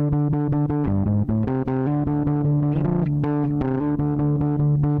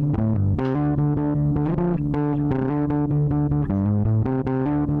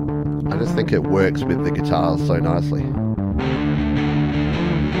 I just think it works with the guitars so nicely.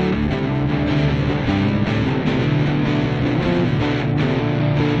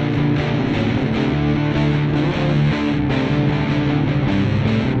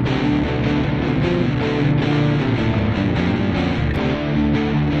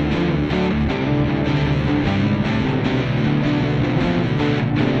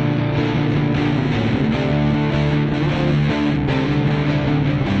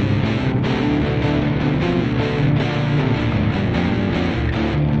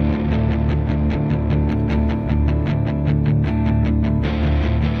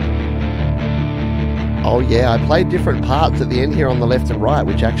 Oh yeah, I played different parts at the end here on the left and right,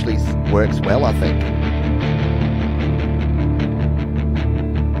 which actually works well, I think.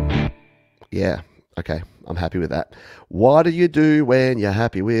 Yeah, okay, I'm happy with that. What do you do when you're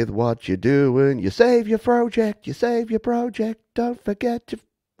happy with what you're doing? You save your project, don't forget to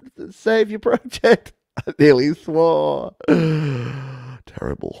save your project. I nearly swore.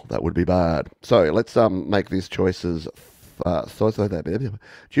 Terrible, that would be bad. So let's make these choices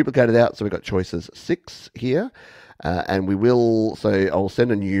duplicated out, so we've got choices 6 here, and we will, so I'll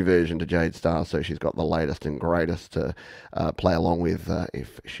send a new version to Jade Star so she's got the latest and greatest to play along with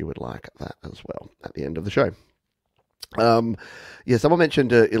if she would like that as well at the end of the show. Yeah, someone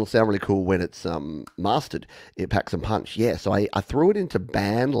mentioned it'll sound really cool when it's mastered. It packs and punch. Yeah, so I threw it into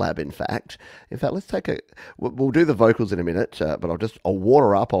BandLab, in fact. Let's take we'll do the vocals in a minute, but I'll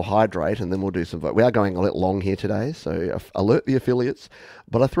water up, I'll hydrate, and then we'll do some we are going a little long here today, so alert the affiliates.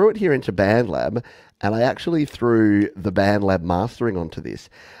 But I threw it here into BandLab, and I actually threw the BandLab mastering onto this,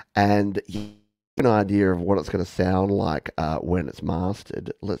 and an idea of what it's going to sound like when it's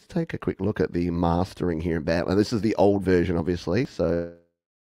mastered. Let's take a quick look at the mastering here in BandLab. This is the old version, obviously, so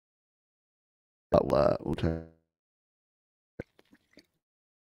we'll take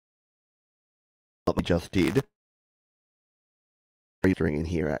what we just did. Mastering in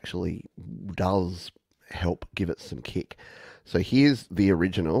here actually does help give it some kick. So here's the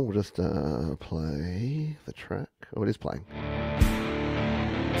original. We'll just play the track. Oh, it is playing.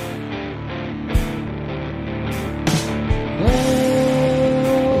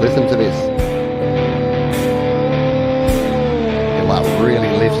 Listen to this. It like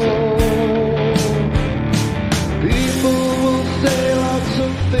really lifts it. People will say lots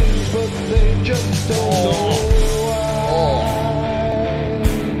of things, but they just don't know why.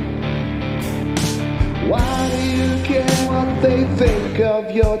 Why do you care what they think of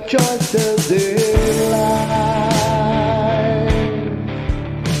your choices in life?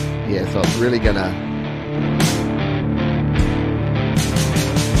 Yeah, so it's really gonna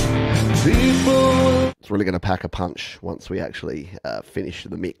it's really going to pack a punch once we actually finish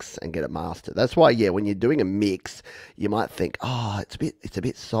the mix and get it mastered. That's why, yeah, when you're doing a mix, you might think, oh, it's a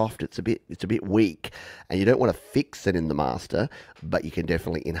bit soft, it's a bit weak, and you don't want to fix it in the master, but you can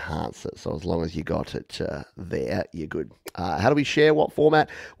definitely enhance it. So as long as you got it there, you're good. How do we share what format?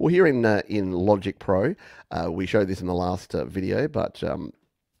 Well, here in Logic Pro, we showed this in the last video, but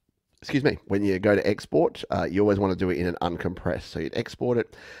excuse me, when you go to export, you always want to do it in an uncompressed. So you'd export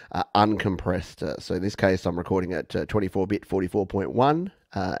it uncompressed. So in this case, I'm recording at 24-bit 44.1.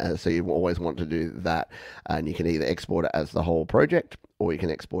 So you always want to do that. And you can either export it as the whole project, or you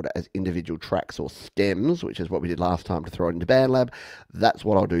can export it as individual tracks or stems, which is what we did last time to throw it into BandLab. That's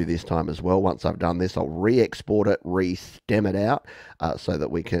what I'll do this time as well. Once I've done this, I'll re-export it, re-stem it out, so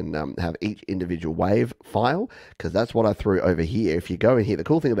that we can have each individual wave file, because that's what I threw over here. If you go in here, the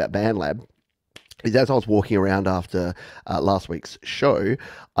cool thing about BandLab is as I was walking around after last week's show,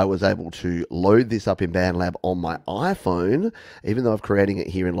 I was able to load this up in BandLab on my iPhone. Even though I'm creating it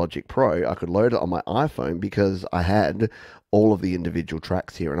here in Logic Pro, I could load it on my iPhone because I had all of the individual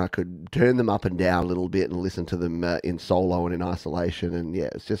tracks here, and I could turn them up and down a little bit and listen to them in solo and in isolation, and yeah,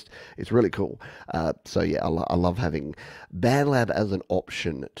 it's really cool. So yeah, I love having BandLab as an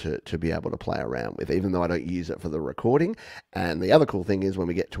option to be able to play around with, even though I don't use it for the recording. And the other cool thing is when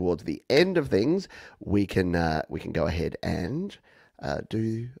we get towards the end of things, we can go ahead and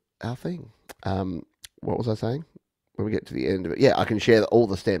do our thing. What was I saying? when we get to the end of it. Yeah, I can share all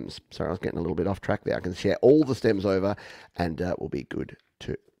the stems. Sorry, I was getting a little bit off track there. I can share all the stems over, and we'll be good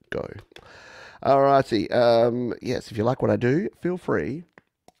to go. Alrighty. Yes, if you like what I do, feel free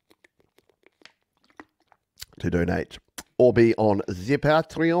to donate or be on the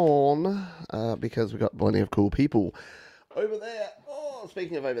Patreon, because we've got plenty of cool people over there. Oh,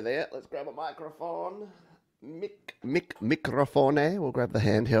 speaking of over there, let's grab a microphone. Microphone. We'll grab the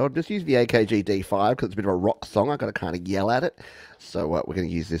handheld. Just use the AKG D5 because it's a bit of a rock song. I've got to kind of yell at it. So we're going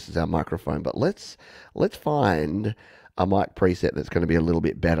to use this as our microphone. But let's find a mic preset that's going to be a little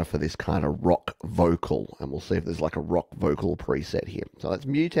bit better for this kind of rock vocal. And we'll see if there's like a rock vocal preset here. So let's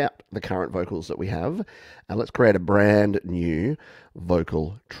mute out the current vocals that we have. And let's create a brand new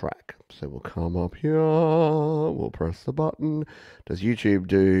vocal track. So we'll come up here. We'll press the button. Does YouTube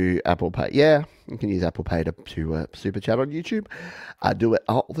do Apple Pay? Yeah, you can use Apple Pay to super chat on YouTube. I do it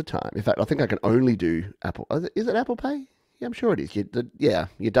all the time. In fact, I think I can only do Apple. Is it Apple Pay? Yeah, I'm sure it is.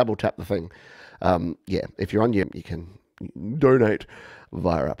 You double tap the thing. Yeah, if you're on you can donate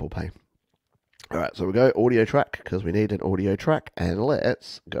via Apple Pay. All right, so we'll go audio track because we need an audio track, and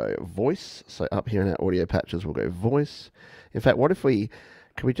let's go voice. So up here in our audio patches, we'll go voice. In fact, what if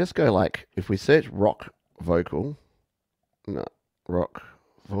can we just go like, if we search rock vocal, no, rock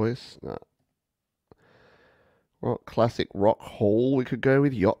voice, no, rock classic rock hall, we could go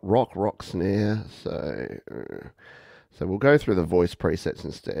with yacht rock snare. So we'll go through the voice presets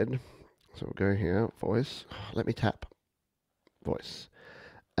instead. So we'll go here, voice. Let me tap voice.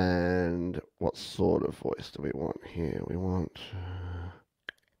 And what sort of voice do we want here? We want...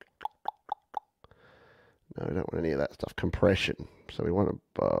 No, we don't want any of that stuff. Compression. So we want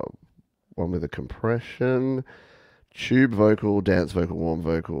one with a compression. Tube vocal, dance vocal, warm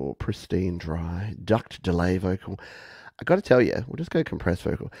vocal, pristine, dry, duct delay vocal. I got to tell you, we'll just go compressed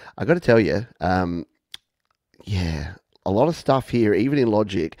vocal. I got to tell you, yeah, a lot of stuff here, even in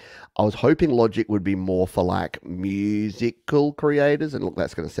Logic. I was hoping Logic would be more for like musical creators, and look,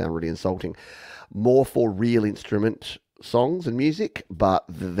 that's going to sound really insulting, more for real instrument songs and music, but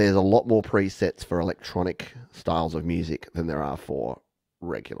there's a lot more presets for electronic styles of music than there are for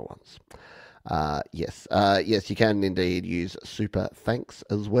regular ones. Yes, you can indeed use super thanks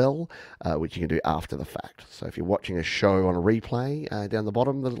as well, which you can do after the fact. So if you're watching a show on a replay, down the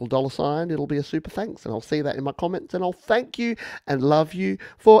bottom, the little $sign, it'll be a super thanks, and I'll see that in my comments, and I'll thank you and love you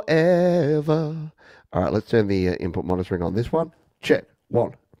forever. All right, let's turn the input monitoring on. This one, check,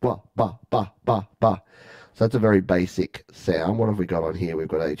 one, ba, ba, ba, ba, ba. So that's a very basic sound. What have we got on here? We've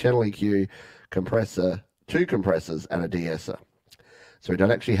got a channel EQ, compressor, two compressors, and a de-esser. So we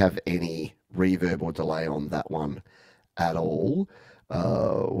don't actually have any reverb or delay on that one at all.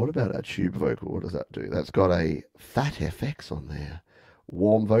 What about our tube vocal? What does that do? That's got a fat FX on there.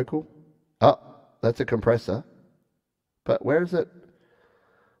 Warm vocal. Oh, that's a compressor. But where is it?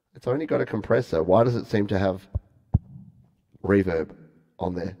 It's only got a compressor. Why does it seem to have reverb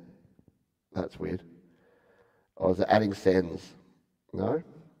on there? That's weird. Or is it adding sends? No?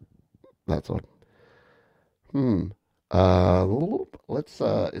 That's odd. Let's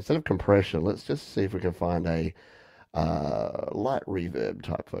instead of compression, let's just see if we can find a light reverb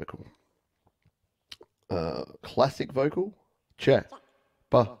type vocal. Classic vocal. Check.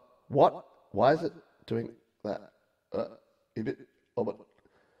 But what? Why is it doing that?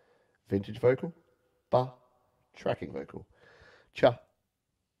 Vintage vocal. Tracking vocal. Cha.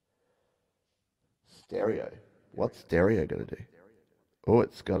 Stereo. What's stereo going to do? Oh,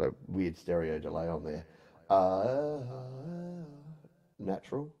 it's got a weird stereo delay on there.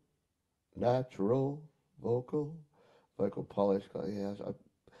 Natural vocal polish. Yeah,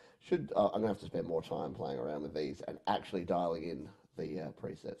 I'm gonna have to spend more time playing around with these and actually dialing in the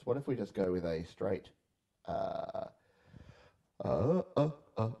presets. What if we just go with a straight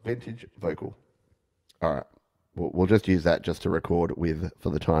vintage vocal? All right, we'll just use that just to record with for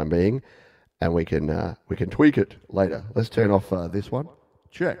the time being, and we can tweak it later. Let's turn off this one.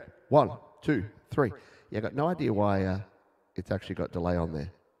 Check. 1, 2, 3. Yeah, I got no idea why it's actually got delay on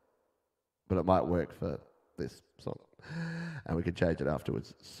there, but it might work for this song, and we can change it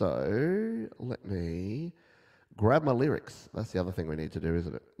afterwards. So let me grab my lyrics. That's the other thing we need to do,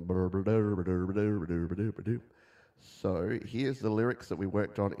 isn't it? So here's the lyrics that we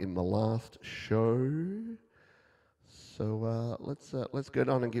worked on in the last show. So let's go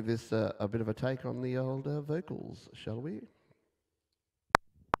on and give this a bit of a take on the old vocals, shall we?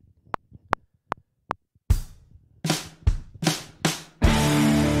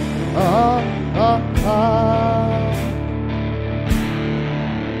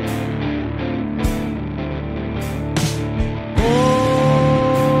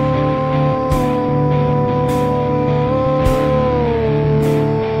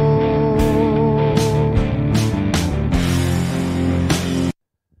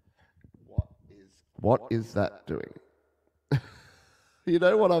 is that doing? You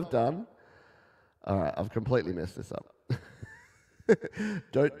know what I've done? All right, I've completely messed this up.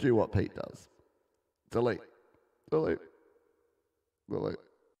 Don't do what Pete does. Delete. Delete. Delete.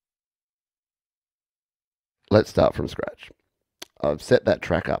 Let's start from scratch. I've set that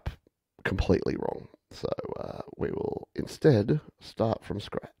track up completely wrong. So we will instead start from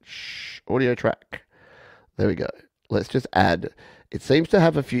scratch. Audio track. There we go. Let's just add. It seems to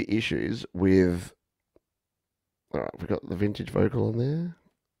have a few issues with... All right, we've got the vintage vocal on there.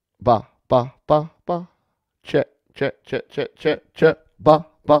 Ba, ba, ba, ba. Check, check, check, check, check, check. Ba,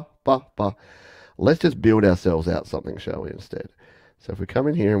 ba, ba, ba. Let's just build ourselves out something, shall we, instead? So if we come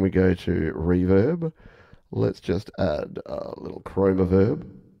in here and we go to reverb, let's just add a little chroma verb.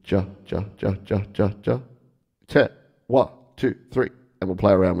 Ja, ja, ja, ja, ja, ja. 10, 1, 2, 3. And we'll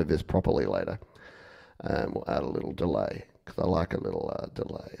play around with this properly later. And we'll add a little delay, because I like a little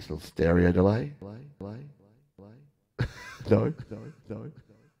delay. It's a little stereo delay. No.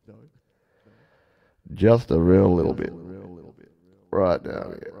 Just a real little bit. Right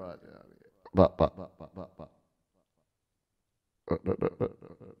down here. But.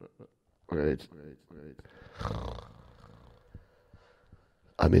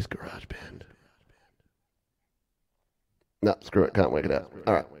 I miss GarageBand. No, screw it. Can't work it out.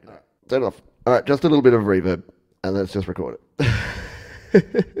 All right. Turn it off. All right, just a little bit of reverb, and let's just record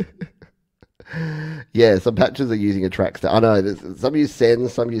it. Yeah, some patches are using a track stack. I know, some use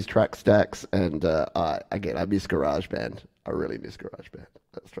sends, some use track stacks, and I miss GarageBand. I really miss GarageBand.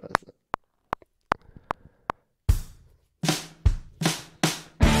 Let's try this.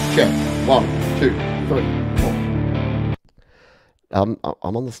 Check. 1, 2, 3, 4. I'm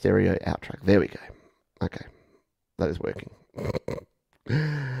on the stereo out track. There we go. Okay, that is working.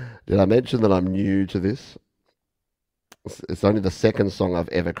 Did I mention that I'm new to this? It's only the second song I've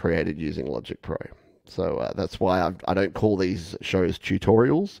ever created using Logic Pro. So that's why I don't call these shows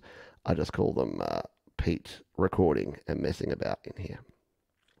tutorials. I just call them Pete recording and messing about in here.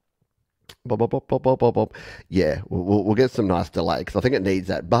 Bob, bob, bob, bob, bob, bob, bob. Yeah, we'll get some nice delay, because I think it needs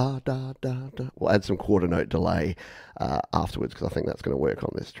that ba da da da. We'll add some quarter note delay afterwards, because I think that's going to work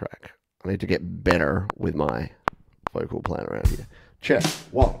on this track. I need to get better with my vocal playing around here. Check.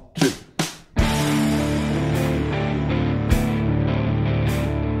 1, 2.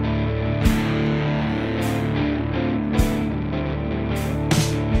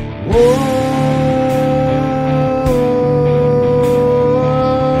 Whoa.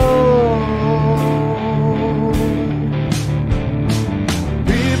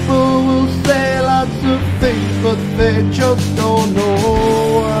 People will say lots of things, but they just don't know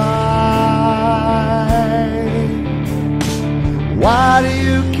why. Why do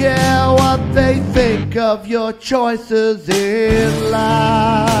you care what they think of your choices in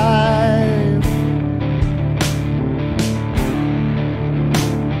life?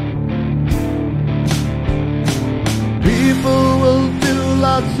 People will do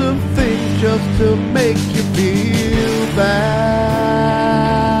lots of things just to make you feel bad.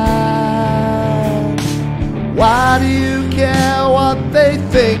 Why do you care what they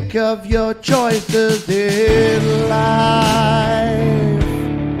think of your choices in life?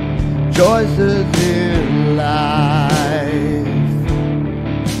 Choices in life.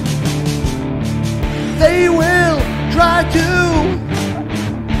 They will try to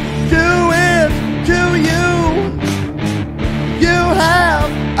do it to you. You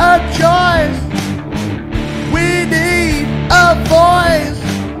have a choice. We need a voice.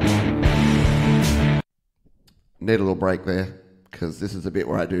 Need a little break there, because this is a bit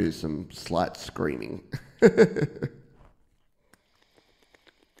where I do some slight screaming.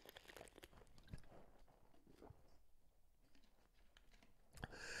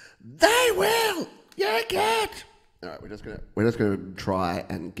 They will. You get. All right, we're just gonna try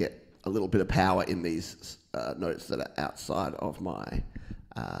and get a little bit of power in these notes that are outside of my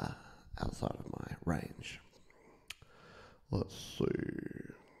range. Let's see.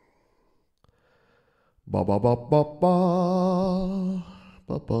 Ba ba ba ba ba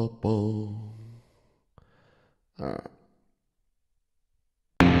ba ba ba. All right.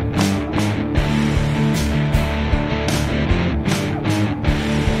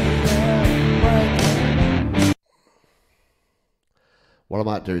 What I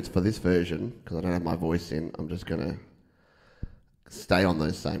might do is, for this version, because I don't have my voice in, I'm just going to stay on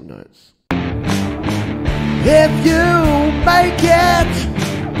those same notes. If you make it,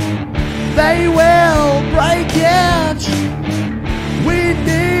 they will break it. We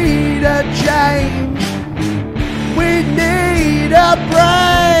need a change. We need a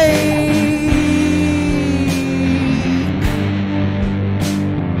break.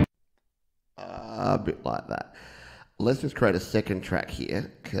 A bit like like that. Let's just create a second track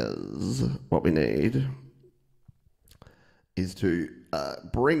here, because what we need is to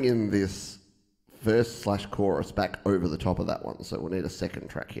bring in this verse/chorus back over the top of that one. So we'll need a second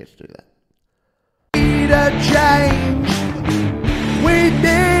track here to do that. Need a change. We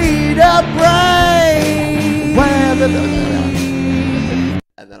need a break.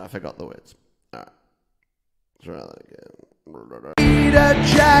 And then I forgot the words. All right. Let's try that again. Need a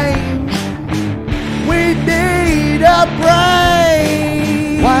change. We need a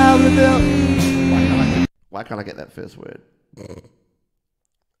break. Why can't I get that first word?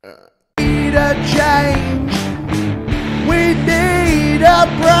 Need a change. We need a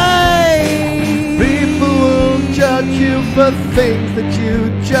break. People will judge you for things that you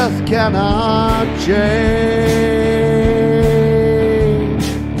just cannot change.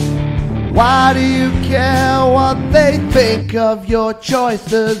 Why do you care what they think of your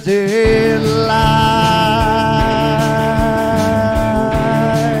choices in life?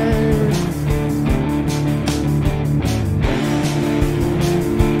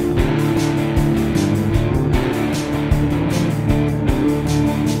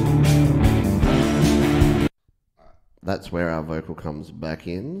 That's where our vocal comes back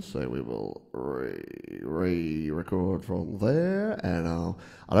in, so we will re-record from there. And I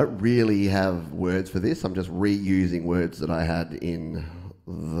don't really have words for this. I'm just reusing words that I had in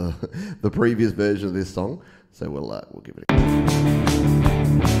the previous version of this song. So we'll give it a go.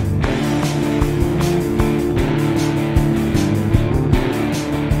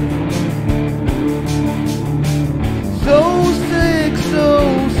 So sick, so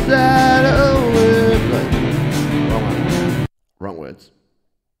sad, Wrong words.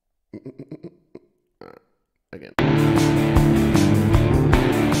 Again.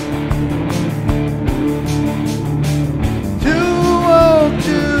 Too old,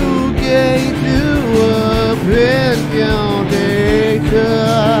 too gay, too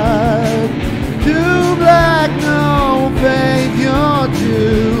opinionated, too black, no faith, you're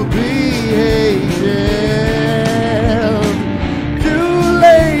to be hated, too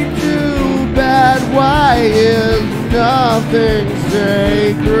late, too bad, why is nothing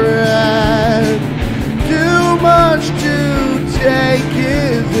sacred? Too much to take,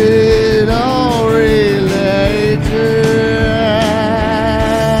 is it all related?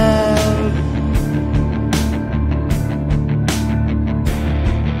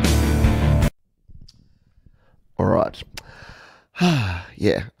 All right.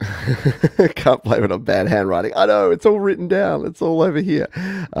 Yeah. Can't blame it on bad handwriting. I know, it's all written down. It's all over here.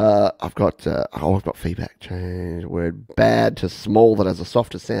 I've got feedback. Change word bad to small that has a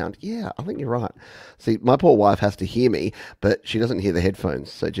softer sound. Yeah, I think you're right. See, my poor wife has to hear me, but she doesn't hear the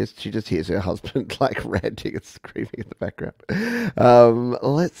headphones. So she just hears her husband like ranting and screaming in the background.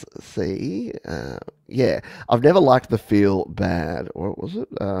 Let's see. Yeah, I've never liked the feel bad. What was it?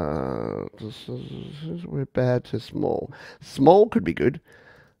 We're bad to small. Small could be good.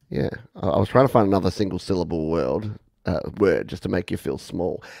 Yeah, I was trying to find another single syllable word just to make you feel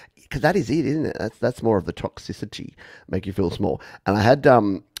small, because that is it, isn't it? That's more of the toxicity, make you feel small. And I had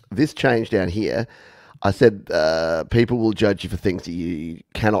this change down here. I said people will judge you for things that you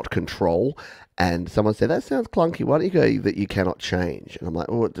cannot control. And someone said, that sounds clunky. Why don't you go that you cannot change? And I'm like,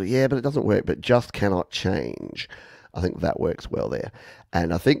 oh, yeah, but it doesn't work. But just cannot change. I think that works well there.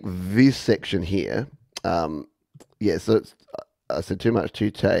 And I think this section here, yeah, so it's, I said too much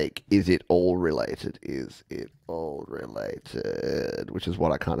to take. Is it all related? Is it all related? Which is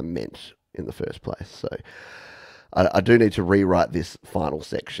what I kind of meant in the first place. So I do need to rewrite this final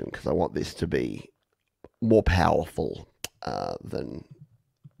section because I want this to be more powerful than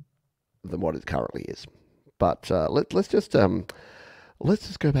what it currently is. But let's just go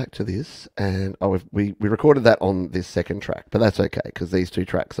back to this, and we recorded that on this second track, but that's okay because these two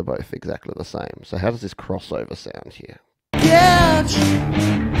tracks are both exactly the same. So how does this crossover sound here? Yes,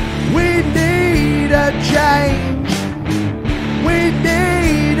 we need a change. We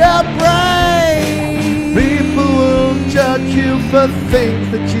need a break. People will judge you for things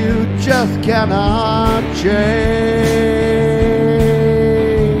that you just cannot change.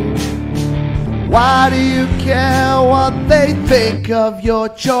 Why do you care what they think of your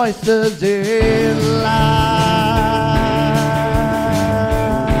choices in life?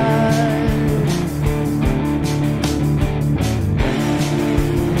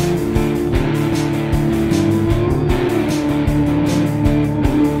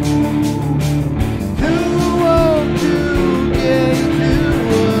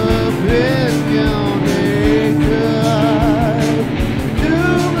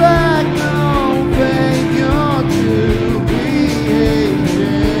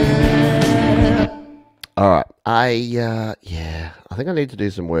 Yeah, I think I need to do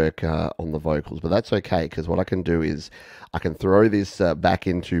some work on the vocals, but that's okay because what I can do is I can throw this back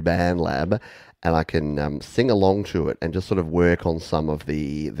into BandLab and I can sing along to it and just sort of work on some of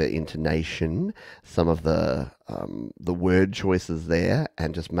the intonation, some of the word choices there,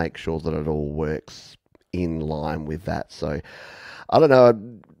 and just make sure that it all works in line with that. So I don't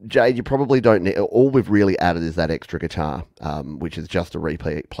know, Jade, you probably don't need, all we've really added is that extra guitar, which is just a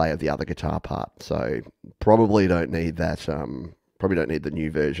replay of the other guitar part. So probably don't need that, probably don't need the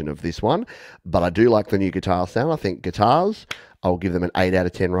new version of this one, but I do like the new guitar sound. I think guitars, I'll give them an 8 out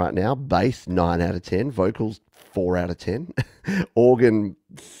of 10 right now. Bass, 9 out of 10. Vocals, 4 out of 10. Organ,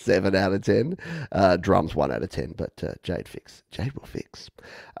 7 out of 10. Drums, 1 out of 10. But Jade will fix.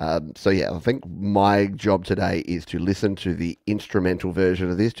 So yeah, I think my job today is to listen to the instrumental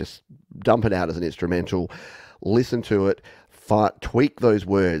version of this. Just dump it out as an instrumental. Listen to it. Tweak those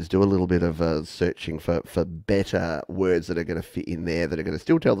words. Do a little bit of searching for better words that are going to fit in there, that are going to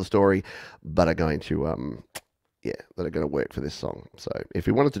still tell the story, but are going to yeah, that are going to work for this song. So if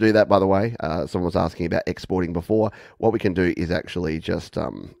you wanted to do that, by the way, someone was asking about exporting before. What we can do is actually just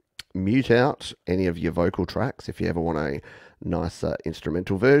mute out any of your vocal tracks if you ever want a nice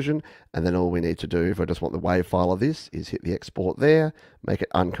instrumental version. And then all we need to do, if I just want the WAV file of this, is hit the export there, make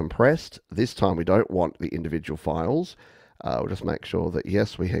it uncompressed. This time we don't want the individual files. We'll just make sure that,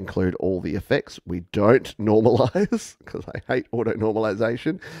 yes, we include all the effects. We don't normalize, because I hate auto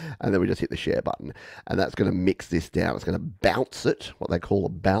normalization. And then we just hit the share button. And that's going to mix this down. It's going to bounce it, what they call a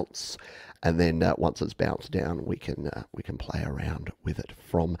bounce. And then once it's bounced down, we can play around with it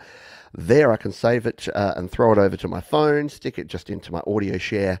from there. I can save it and throw it over to my phone, stick it just into my audio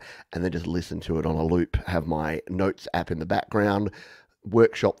share, and then just listen to it on a loop, have my notes app in the background,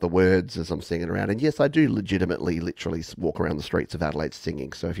 workshop the words as I'm singing around. And yes, I do literally walk around the streets of Adelaide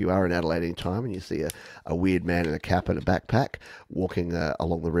singing. So if you are in Adelaide any time and you see a weird man in a cap and a backpack walking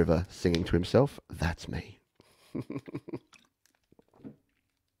along the river singing to himself, that's me.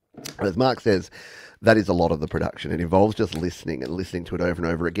 As Mark says, that is a lot of the production. It involves just listening and listening to it over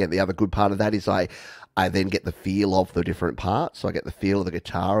and over again. The other good part of that is I then get the feel of the different parts. So I get the feel of the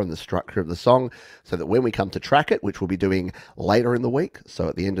guitar and the structure of the song, so that when we come to track it, which we'll be doing later in the week, so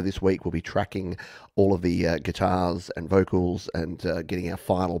at the end of this week, we'll be tracking all of the guitars and vocals and getting our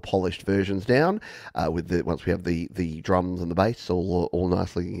final polished versions down once we have the drums and the bass all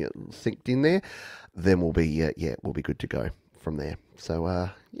nicely synced in there, then we'll be good to go from there. So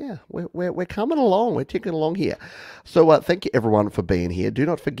yeah, we're coming along. We're ticking along here. So thank you everyone for being here. Do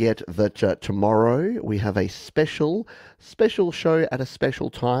not forget that tomorrow we have a special show at a special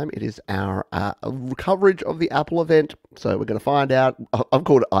time. It is our coverage of the Apple event. So we're going to find out. I've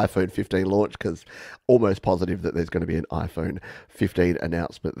called it iPhone 15 launch because almost positive that there's going to be an iPhone 15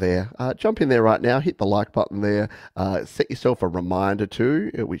 announcement there. Jump in there right now. Hit the like button there. Set yourself a reminder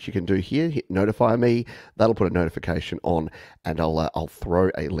too, which you can do here. Hit notify me. That'll put a notification on, and I'll throw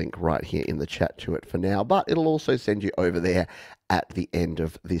a link right here in the chat to it for now, but it'll also send you over there at the end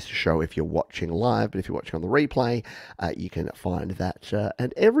of this show if you're watching live. But if you're watching on the replay, you can find that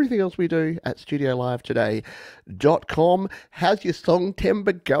and everything else we do at studiolivetoday.com. How's your song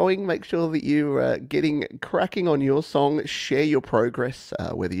timber going? Make sure that you're getting cracking on your song. Share your progress,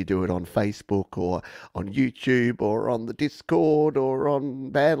 whether you do it on Facebook or on YouTube or on the Discord or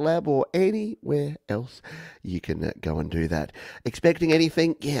on BandLab or anywhere else. You can go and do that. Expecting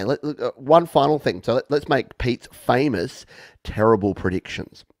anything? Yeah, one final thing. So let's make Pete's famous terrible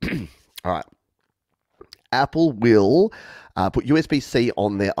predictions. All right. Apple will put USB-C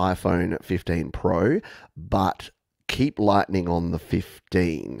on their iPhone 15 Pro, but keep Lightning on the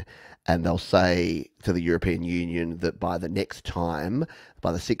 15. And they'll say to the European Union that by the next time,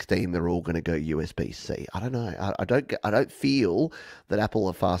 by the 16, they're all going to go USB-C. I don't know. I don't feel that Apple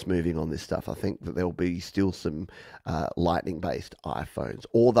are fast moving on this stuff. I think that there'll be still some Lightning-based iPhones,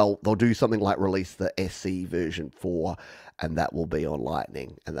 or they'll do something like release the SE version 4, and that will be on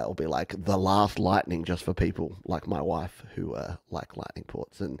Lightning, and that will be like the last Lightning just for people like my wife who like Lightning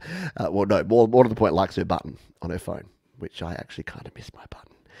ports, and well, no, more to the point, likes her button on her phone, which I actually kind of miss my button.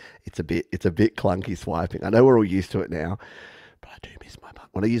 It's a bit clunky swiping. I know we're all used to it now, but I do miss my button.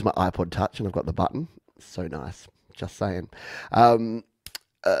 When I use my iPod Touch and I've got the button, it's so nice. Just saying.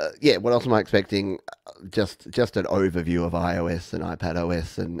 Yeah, what else am I expecting? Just an overview of iOS and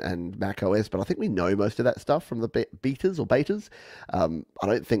iPadOS and macOS, but I think we know most of that stuff from the betas. I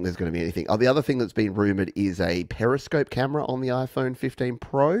don't think there's going to be anything. Oh, the other thing that's been rumored is a periscope camera on the iPhone 15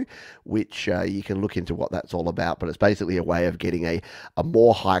 Pro, which you can look into what that's all about, but it's basically a way of getting a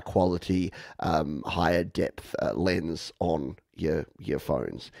more high quality, higher depth lens on your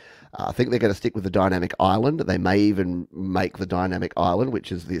phones. I think they're going to stick with the dynamic island. They may even make the dynamic island,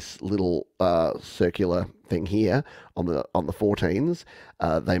 which is this little circular thing here on the 14s.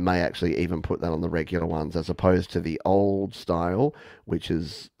 They may actually even put that on the regular ones, as opposed to the old style, which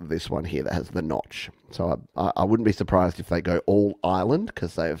is this one here that has the notch. So I wouldn't be surprised if they go all island,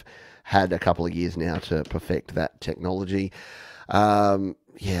 because they've had a couple of years now to perfect that technology.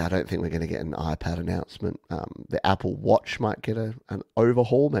 Yeah, I don't think we're going to get an iPad announcement. The Apple Watch might get an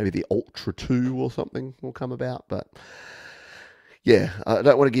overhaul. Maybe the Ultra 2 or something will come about. But yeah, I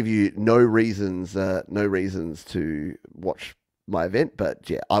don't want to give you no reasons to watch my event. But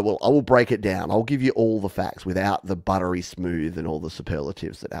yeah, I will break it down. I'll give you all the facts without the buttery smooth and all the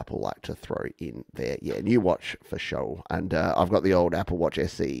superlatives that Apple like to throw in there. Yeah, new watch for sure. And I've got the old Apple Watch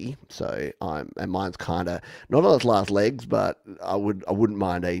SE, so and mine's kind of not on its last legs, but I wouldn't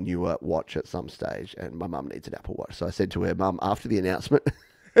mind a newer watch at some stage. And my mum needs an Apple Watch, so I said to her, "Mum, after the announcement."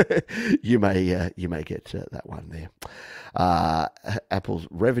 you may get that one there. Apple's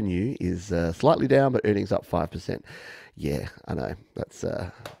revenue is slightly down, but earnings up 5%. Yeah, I know. That's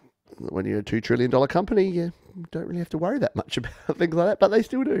when you're a $2 trillion company, you don't really have to worry that much about things like that, but they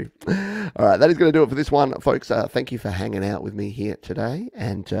still do. All right, that is going to do it for this one, folks. Thank you for hanging out with me here today.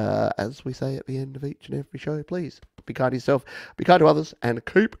 And as we say at the end of each and every show, please be kind to yourself, be kind to others, and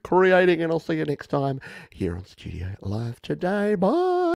keep creating. And I'll see you next time here on Studio Live today. Bye.